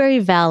 Sudbury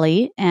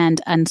Valley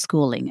and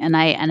unschooling. And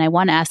I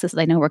want to ask this,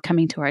 I know we're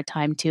coming to our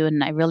time too,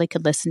 and I really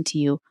could listen to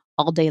you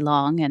all day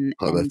long Oh, and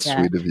that's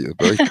sweet of you.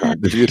 Very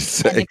kind of you to and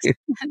say.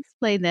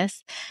 explain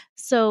this.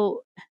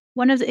 So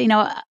one of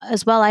the,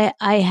 as well,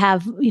 I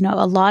have,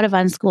 a lot of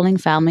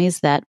unschooling families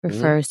that Mhm.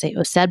 refer, say,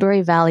 oh,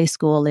 Sudbury Valley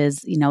School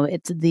is,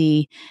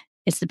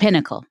 it's the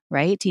pinnacle,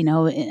 right?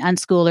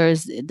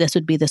 Unschoolers, this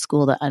would be the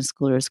school that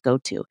unschoolers go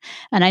to.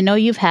 And I know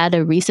you've had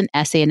a recent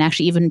essay, and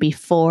actually, even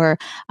before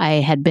I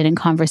had been in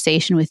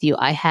conversation with you,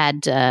 I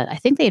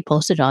think they had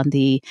posted on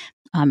the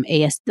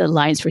the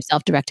Alliance for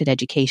Self-Directed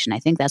Education. I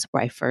think that's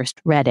where I first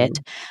read it.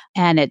 Mhm.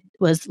 And it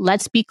was,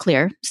 let's be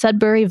clear,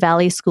 Sudbury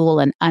Valley School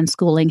and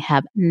unschooling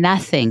have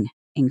nothing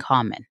in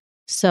common.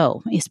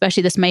 So,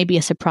 especially this may be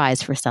a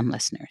surprise for some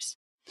listeners.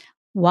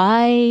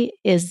 Why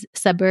is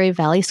Sudbury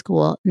Valley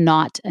School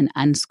not an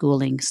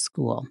unschooling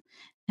school?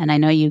 And I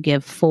know you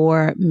give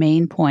 4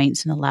 main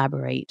points and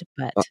elaborate,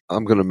 but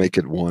I'm going to make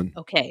it one.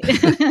 okay.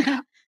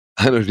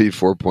 I don't need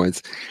 4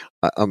 points.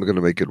 I'm going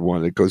to make it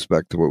one. It goes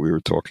back to what we were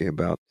talking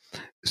about.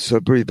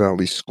 Sudbury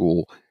Valley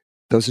School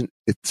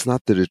it's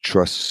not that it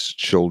trusts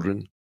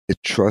children, it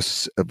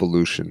trusts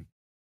evolution.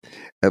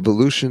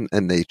 Evolution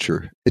and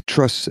nature, it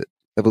trusts it.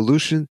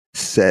 Evolution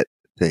set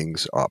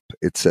things up.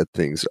 It set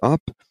things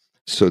up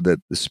so that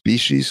the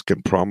species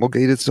can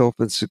promulgate itself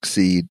and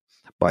succeed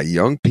by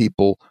young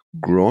people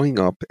growing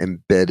up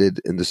embedded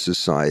in the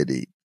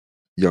society.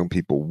 Young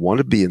people want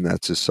to be in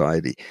that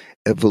society.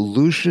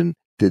 Evolution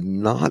did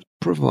not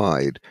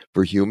provide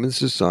for human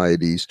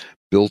societies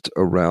built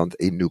around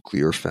a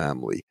nuclear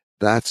family.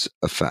 That's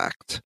a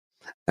fact.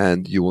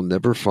 And you will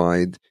never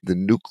find the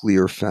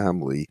nuclear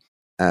family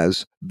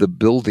as the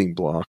building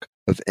block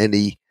of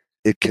any.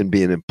 It can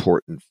be an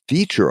important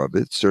feature of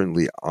it.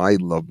 Certainly, I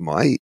love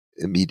my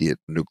immediate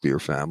nuclear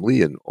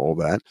family and all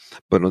that.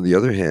 But on the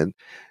other hand,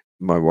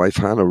 my wife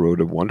Hannah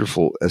wrote a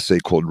wonderful essay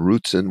called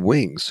Roots and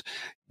Wings.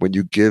 When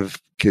you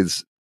give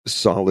kids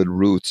solid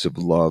roots of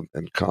love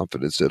and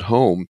confidence at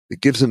home, it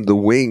gives them the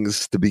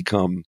wings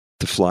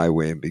to fly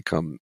away and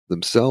become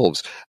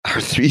themselves. Our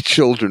 3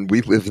 children,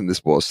 we live in this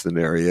Boston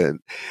area, and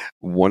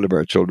one of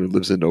our children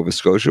lives in Nova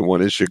Scotia,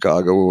 one in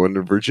Chicago, one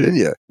in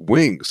Virginia.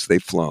 Wings,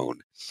 they've flown.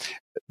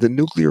 The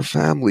nuclear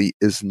family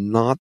is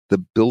not the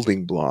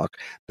building block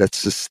that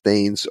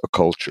sustains a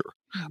culture.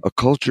 A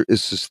culture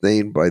is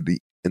sustained by the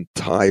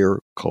entire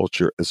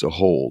culture as a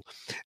whole.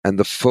 And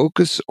the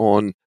focus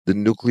on the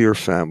nuclear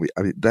family,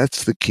 I mean,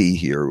 that's the key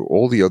here.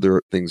 All the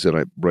other things that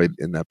I write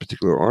in that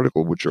particular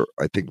article, which are,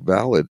 I think,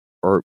 valid,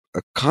 are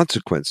a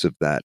consequence of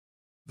that.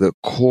 The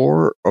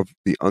core of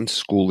the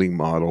unschooling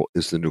model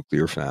is the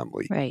nuclear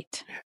family.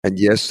 Right. And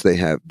yes,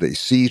 they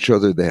see each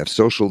other, they have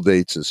social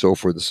dates and so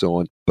forth and so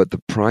on, but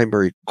the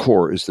primary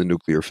core is the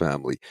nuclear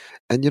family.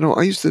 And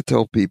I used to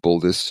tell people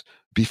this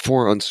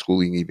before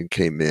unschooling even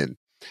came in.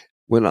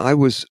 When I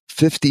was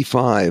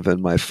 55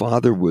 and my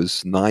father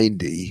was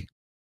 90,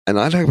 and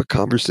I'd have a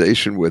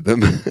conversation with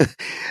him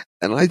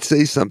and I'd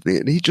say something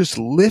and he'd just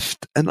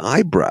lift an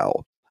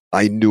eyebrow.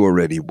 I knew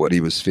already what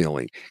he was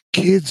feeling.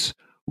 Kids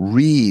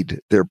read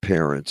their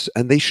parents,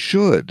 and they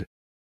should,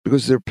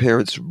 because their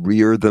parents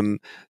rear them,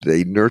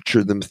 they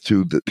nurture them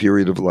through the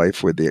period of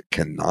life where they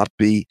cannot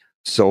be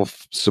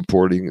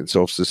self-supporting and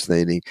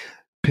self-sustaining.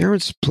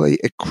 Parents play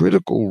a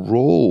critical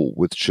role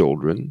with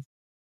children,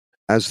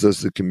 as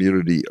does the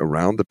community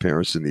around the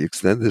parents and the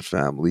extended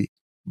family.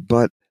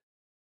 But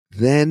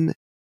then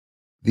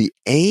the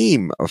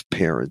aim of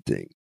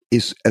parenting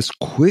is as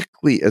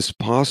quickly as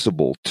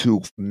possible to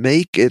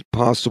make it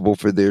possible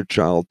for their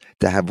child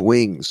to have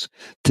wings,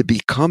 to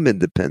become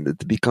independent,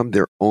 to become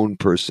their own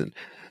person.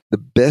 The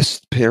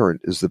best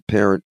parent is the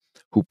parent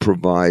who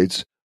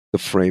provides the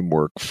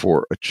framework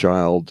for a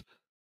child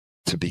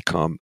to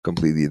become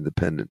completely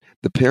independent.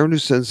 The parent who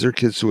sends their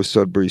kids to a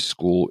Sudbury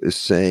school is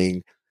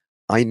saying,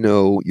 I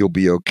know you'll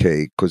be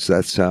okay, because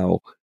that's how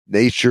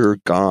nature,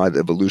 God,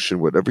 evolution,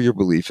 whatever your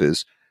belief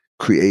is,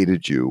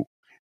 created you.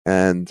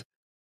 And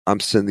I'm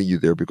sending you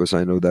there because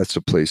I know that's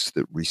a place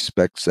that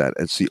respects that.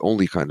 It's the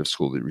only kind of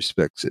school that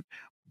respects it.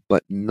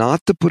 But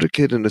not to put a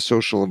kid in a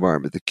social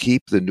environment, to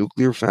keep the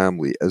nuclear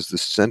family as the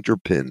center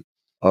pin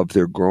of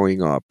their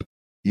growing up.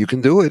 You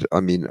can do it.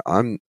 I mean,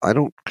 I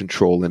don't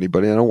control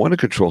anybody. I don't want to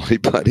control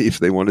anybody. If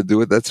they want to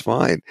do it, that's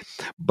fine.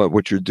 But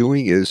what you're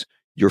doing is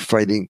you're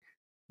fighting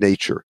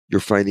nature. You're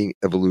fighting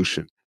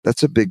evolution.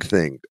 That's a big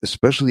thing,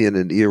 especially in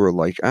an era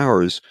like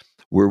ours,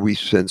 where we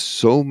spend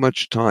so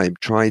much time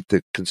trying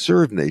to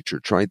conserve nature,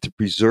 trying to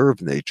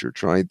preserve nature,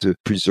 trying to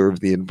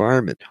preserve the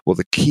environment. Well,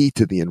 the key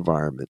to the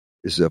environment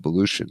is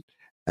evolution.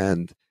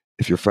 And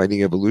if you're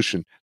fighting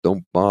evolution,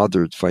 don't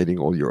bother fighting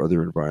all your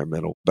other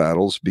environmental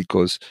battles,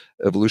 because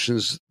evolution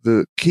is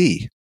the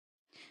key.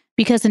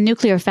 Because the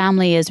nuclear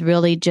family is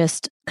really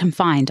just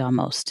confined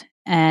almost.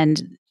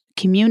 And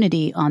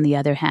community, on the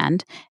other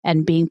hand,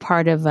 and being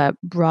part of a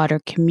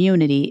broader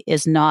community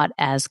is not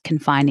as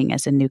confining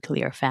as a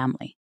nuclear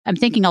family. I'm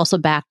thinking also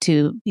back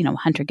to,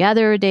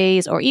 hunter-gatherer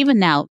days, or even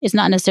now, it's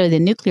not necessarily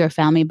the nuclear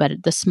family, but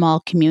the small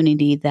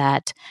community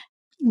that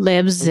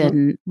lives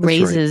and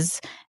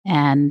raises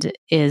and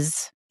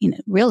is,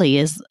 really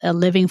is a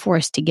living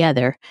force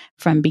together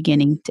from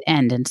beginning to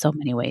end in so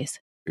many ways.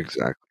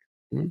 Exactly.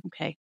 Mm-hmm.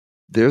 Okay.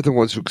 They're the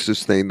ones who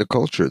sustain the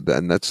culture,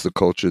 and that's the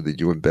culture that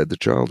you embed the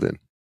child in.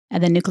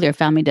 And the nuclear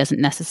family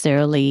doesn't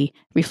necessarily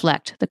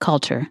reflect the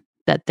culture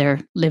that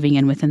they're living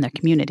in within their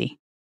community.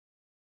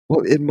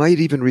 Well, it might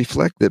even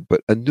reflect it,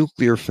 but a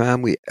nuclear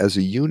family as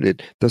a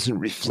unit doesn't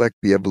reflect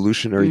the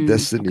evolutionary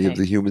destiny of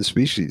the human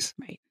species.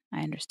 Right.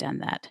 I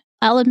understand that.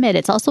 I'll admit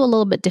it's also a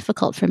little bit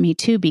difficult for me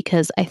too,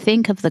 because I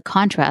think of the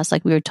contrast,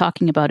 like we were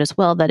talking about as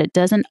well, that it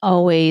doesn't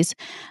always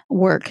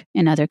work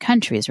in other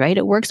countries, right?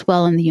 It works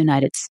well in the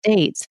United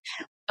States,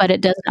 but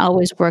it doesn't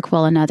always work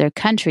well in other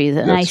countries.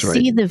 And I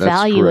see the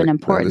value and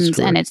importance,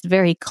 and it's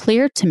very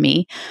clear to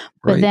me.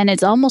 But then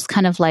it's almost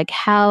kind of like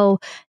how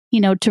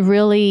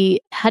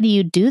do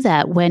you do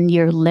that when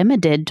you're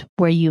limited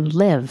where you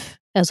live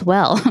as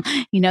well?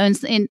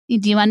 And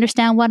do you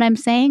understand what I'm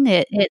saying?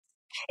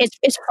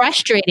 It's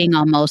frustrating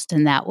almost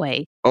in that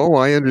way. Oh,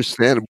 I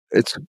understand.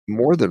 It's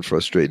more than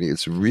frustrating.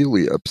 It's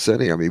really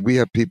upsetting. I mean, we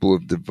have people who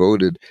have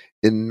devoted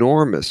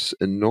enormous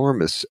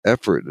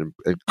effort and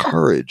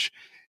courage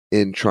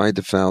in trying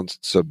to found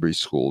Sudbury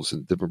schools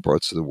in different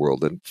parts of the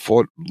world, and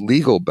fought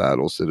legal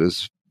battles that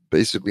has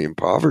basically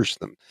impoverished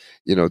them,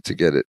 to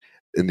get it.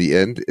 In the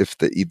end, if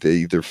they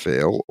either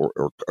fail or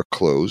are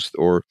closed,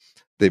 or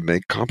they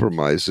make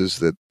compromises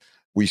that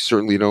we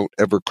certainly don't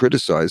ever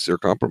criticize their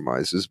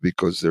compromises,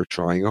 because they're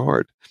trying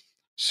hard.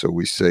 So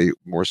we say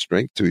more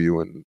strength to you,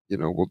 and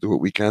we'll do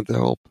what we can to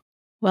help.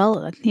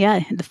 Well,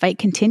 yeah, the fight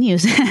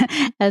continues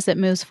as it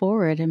moves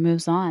forward and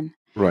moves on.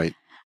 Right.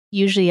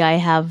 Usually I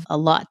have a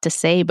lot to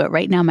say, but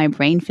right now my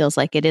brain feels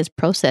like it is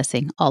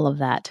processing all of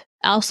that.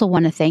 I also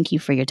want to thank you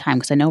for your time,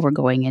 because I know we're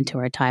going into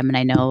our time, and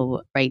I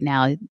know right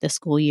now the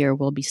school year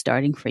will be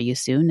starting for you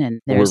soon,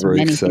 and there's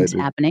many things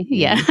happening.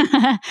 Yeah.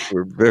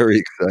 We're very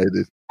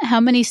excited. How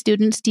many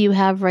students do you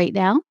have right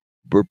now?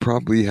 We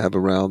probably have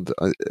around,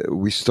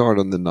 we start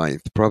on the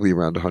 9th, probably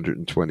around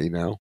 120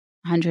 now.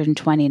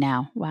 120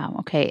 now. Wow.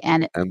 Okay.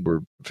 And we're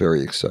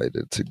very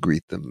excited to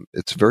greet them.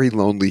 It's very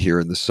lonely here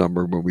in the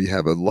summer when we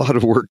have a lot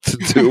of work to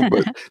do,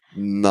 but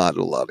not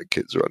a lot of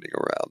kids running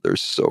around. They're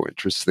so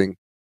interesting.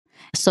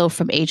 So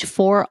from age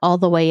 4 all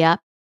the way up,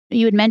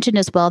 you had mentioned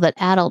as well that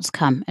adults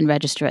come and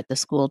register at the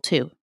school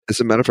too. As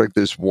a matter of fact,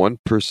 there's one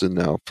person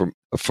now from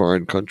a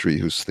foreign country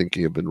who's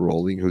thinking of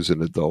enrolling, who's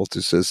an adult,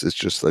 who says,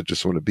 I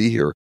just want to be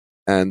here.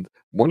 And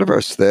one of our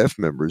staff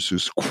members,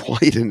 who's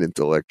quite an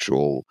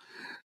intellectual,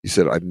 he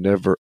said, I've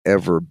never,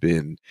 ever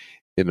been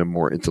in a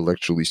more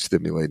intellectually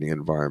stimulating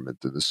environment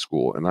than the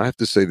school. And I have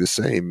to say the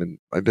same. And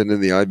I've been in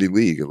the Ivy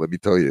League, and let me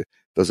tell you, it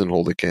doesn't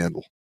hold a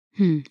candle.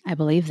 I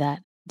believe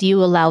that. Do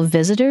you allow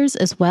visitors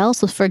as well?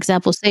 So, for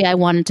example, say I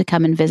wanted to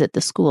come and visit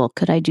the school.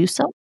 Could I do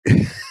so?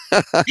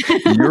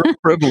 You're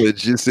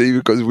privileged, you see,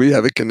 because we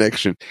have a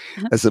connection.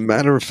 As a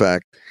matter of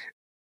fact,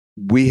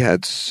 we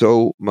had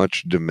so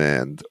much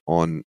demand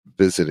on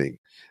visiting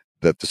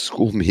that the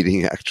school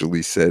meeting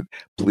actually said,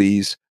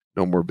 please,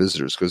 no more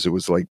visitors, because it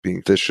was like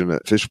being fish in a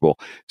fishbowl.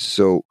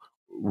 So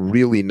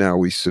really now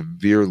we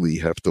severely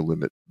have to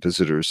limit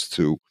visitors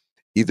to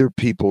either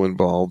people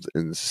involved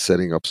in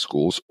setting up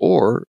schools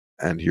or,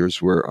 and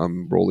here's where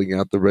I'm rolling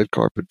out the red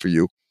carpet for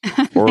you,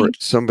 or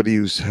somebody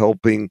who's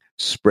helping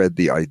spread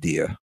the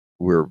idea.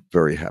 We're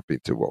very happy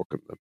to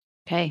welcome them.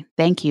 Okay,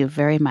 thank you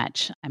very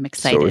much. I'm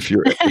excited. So if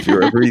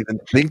you're ever even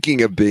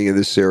thinking of being in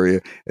this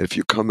area, if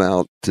you come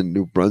out to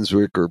New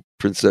Brunswick or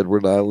Prince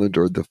Edward Island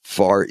or the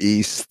Far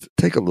East,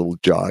 take a little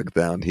jog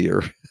down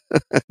here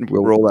and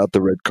we'll roll out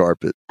the red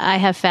carpet. I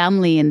have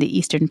family in the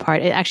eastern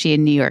part, actually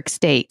in New York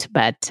State,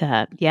 but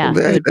yeah.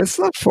 Well, that's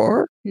not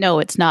far. No,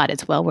 it's not.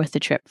 It's well worth the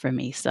trip for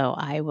me. So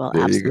I will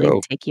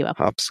absolutely take you up.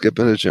 Hop, skip,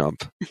 and a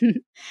jump.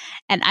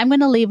 And I'm going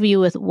to leave you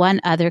with one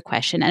other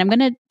question. And I'm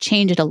going to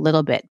change it a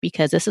little bit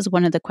because this is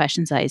one of the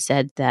questions I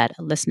said that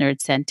a listener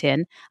had sent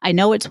in. I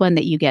know it's one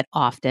that you get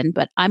often,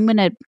 but I'm going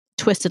to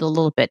twist it a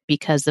little bit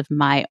because of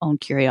my own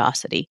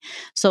curiosity.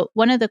 So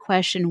one of the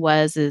question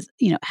was,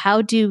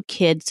 how do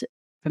kids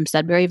from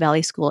Sudbury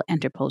Valley School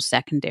enter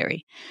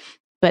post-secondary?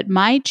 But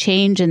my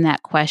change in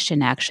that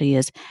question actually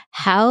is,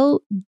 how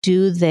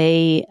do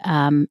they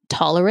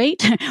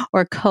tolerate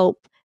or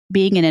cope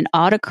being in an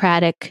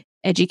autocratic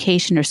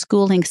education or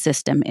schooling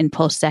system in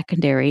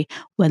post-secondary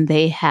when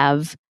they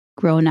have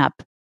grown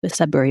up with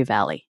Sudbury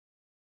Valley?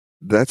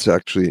 That's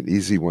actually an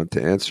easy one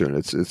to answer. And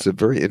it's a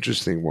very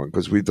interesting one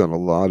because we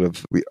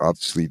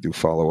obviously do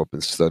follow up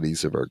in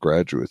studies of our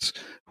graduates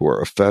who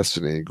are a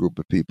fascinating group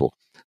of people.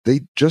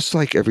 They, just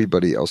like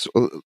everybody else,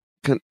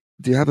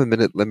 do you have a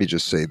minute? Let me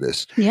just say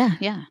this.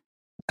 Yeah.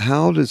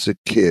 How does a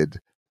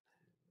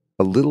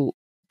little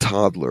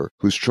toddler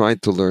who's trying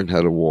to learn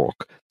how to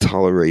walk,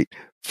 tolerate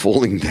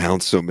falling down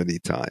so many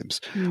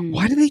times?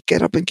 Why do they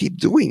get up and keep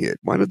doing it?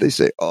 Why don't they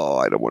say, oh,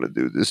 I don't want to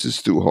do this. This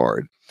is too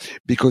hard.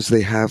 Because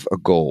they have a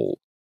goal.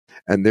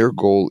 And their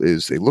goal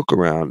is, they look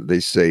around, they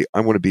say,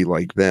 I want to be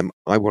like them.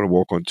 I want to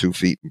walk on 2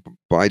 feet.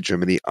 By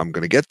Jiminy, I'm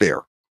going to get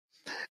there.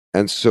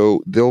 And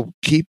so they'll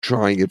keep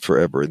trying it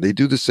forever. And they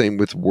do the same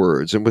with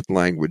words and with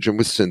language and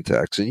with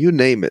syntax. And you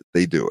name it,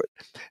 they do it.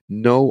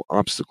 No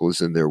obstacle is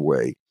in their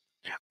way.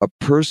 A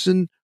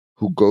person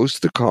who goes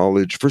to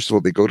college, first of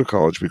all, they go to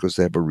college because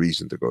they have a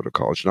reason to go to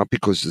college, not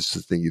because it's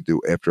the thing you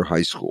do after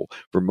high school.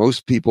 For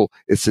most people,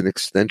 it's an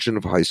extension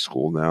of high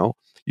school now.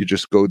 You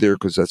just go there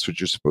because that's what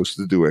you're supposed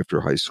to do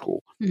after high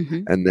school.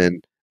 Mm-hmm. And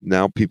then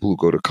now people who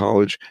go to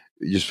college,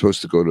 you're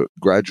supposed to go to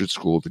graduate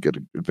school to get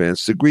an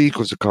advanced degree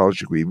because a college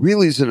degree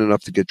really isn't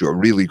enough to get you a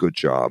really good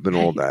job and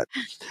all that.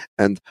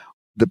 And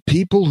the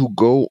people who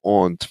go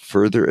on to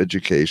further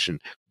education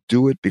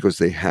do it because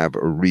they have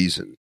a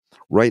reason.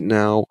 Right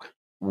now,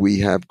 we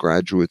have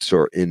graduates who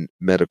are in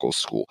medical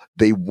school.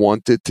 They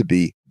wanted to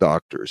be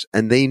doctors,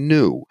 and they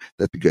knew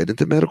that to get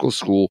into medical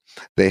school,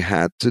 they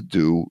had to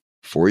do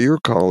 4-year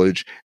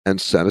college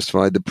and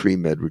satisfy the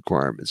pre-med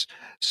requirements.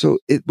 So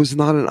it was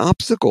not an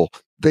obstacle.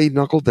 They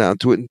knuckled down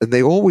to it, and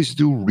they always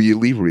do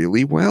really,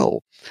 really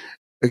well.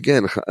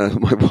 Again,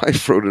 my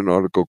wife wrote an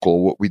article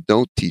called What We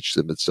Don't Teach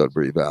Them at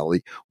Sudbury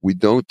Valley. We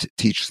don't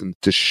teach them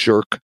to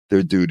shirk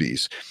their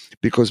duties,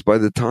 because by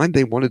the time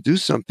they want to do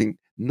something,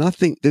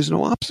 there's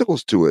no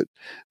obstacles to it.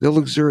 They'll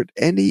exert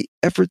any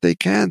effort they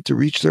can to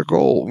reach their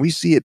goal. We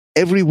see it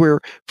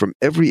everywhere, from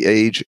every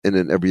age and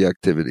in every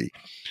activity.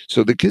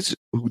 So the kids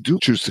who do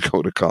choose to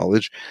go to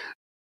college,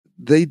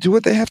 they do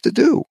what they have to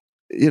do.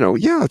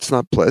 It's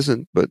not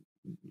pleasant, but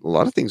a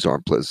lot of things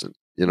aren't pleasant.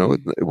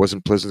 It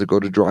wasn't pleasant to go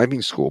to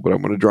driving school, but I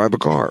want to drive a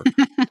car.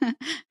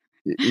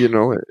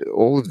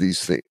 All of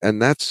these things.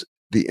 And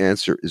the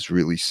answer is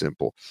really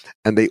simple.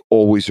 And they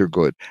always are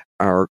good.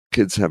 Our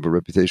kids have a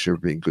reputation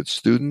of being good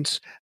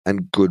students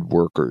and good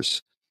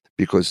workers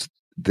because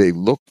they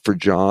look for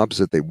jobs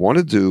that they want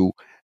to do,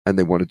 and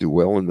they want to do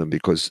well in them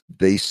because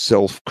they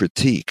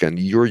self-critique, and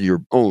you're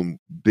your own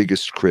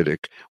biggest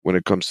critic when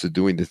it comes to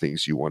doing the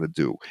things you want to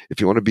do. If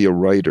you want to be a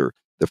writer,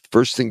 the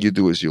first thing you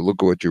do is you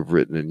look at what you've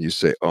written and you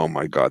say, oh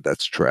my God,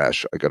 that's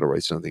trash. I got to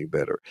write something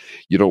better.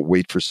 You don't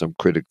wait for some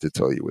critic to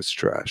tell you it's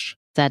trash.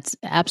 That's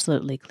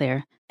absolutely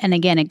clear. And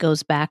again, it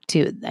goes back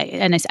to,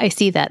 and I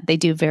see that they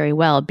do very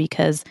well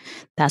because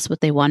that's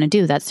what they want to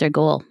do. That's their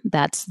goal.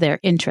 That's their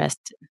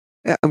interest.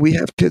 Yeah, and we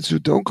have kids who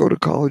don't go to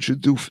college who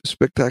do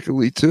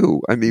spectacularly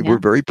too. I mean, We're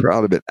very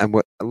proud of it. And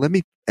let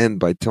me end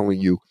by telling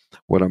you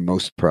what I'm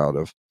most proud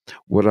of.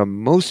 What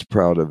I'm most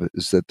proud of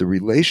is that the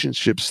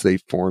relationships they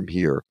form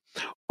here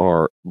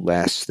are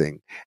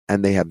lasting,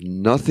 and they have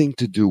nothing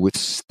to do with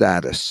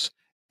status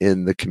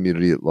in the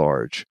community at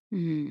large.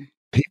 Mm.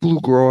 People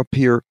who grow up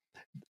here,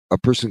 a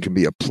person can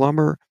be a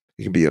plumber,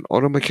 he can be an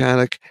auto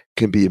mechanic,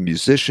 can be a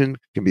musician,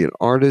 can be an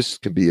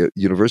artist, can be a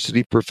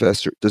university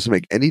professor. It doesn't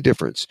make any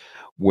difference.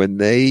 When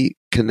they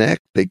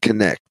connect, they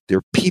connect.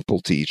 They're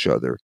people to each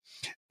other.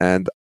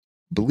 And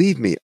believe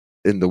me,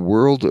 in the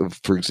world of,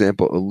 for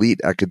example, elite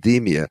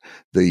academia,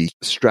 the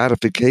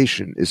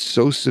stratification is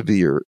so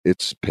severe,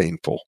 it's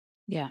painful.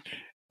 Yeah.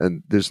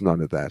 And there's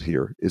none of that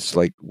here. It's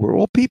like we're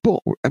all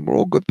people, and we're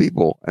all good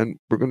people, and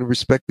we're going to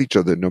respect each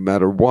other no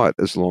matter what,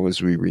 as long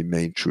as we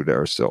remain true to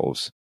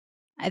ourselves.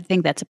 I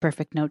think that's a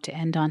perfect note to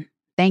end on.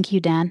 Thank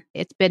you, Dan.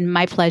 It's been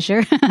my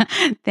pleasure.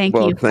 Thank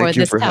Well, you for thank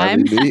you this for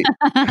time. having me.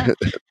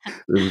 It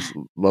was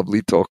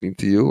lovely talking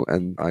to you,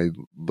 and I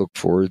look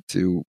forward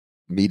to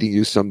meeting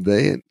you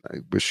someday, and I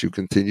wish you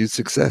continued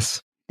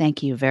success.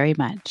 Thank you very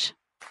much.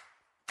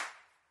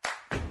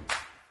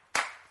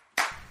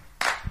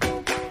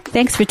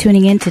 Thanks for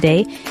tuning in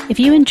today. If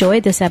you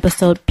enjoyed this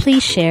episode,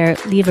 please share,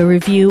 leave a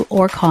review,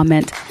 or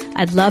comment.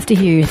 I'd love to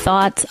hear your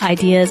thoughts,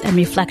 ideas, and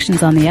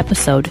reflections on the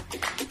episode.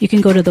 You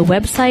can go to the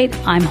website,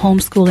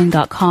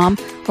 imhomeschooling.com,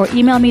 or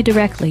email me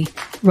directly,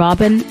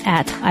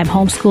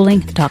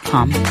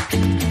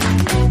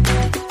 robin@imhomeschooling.com.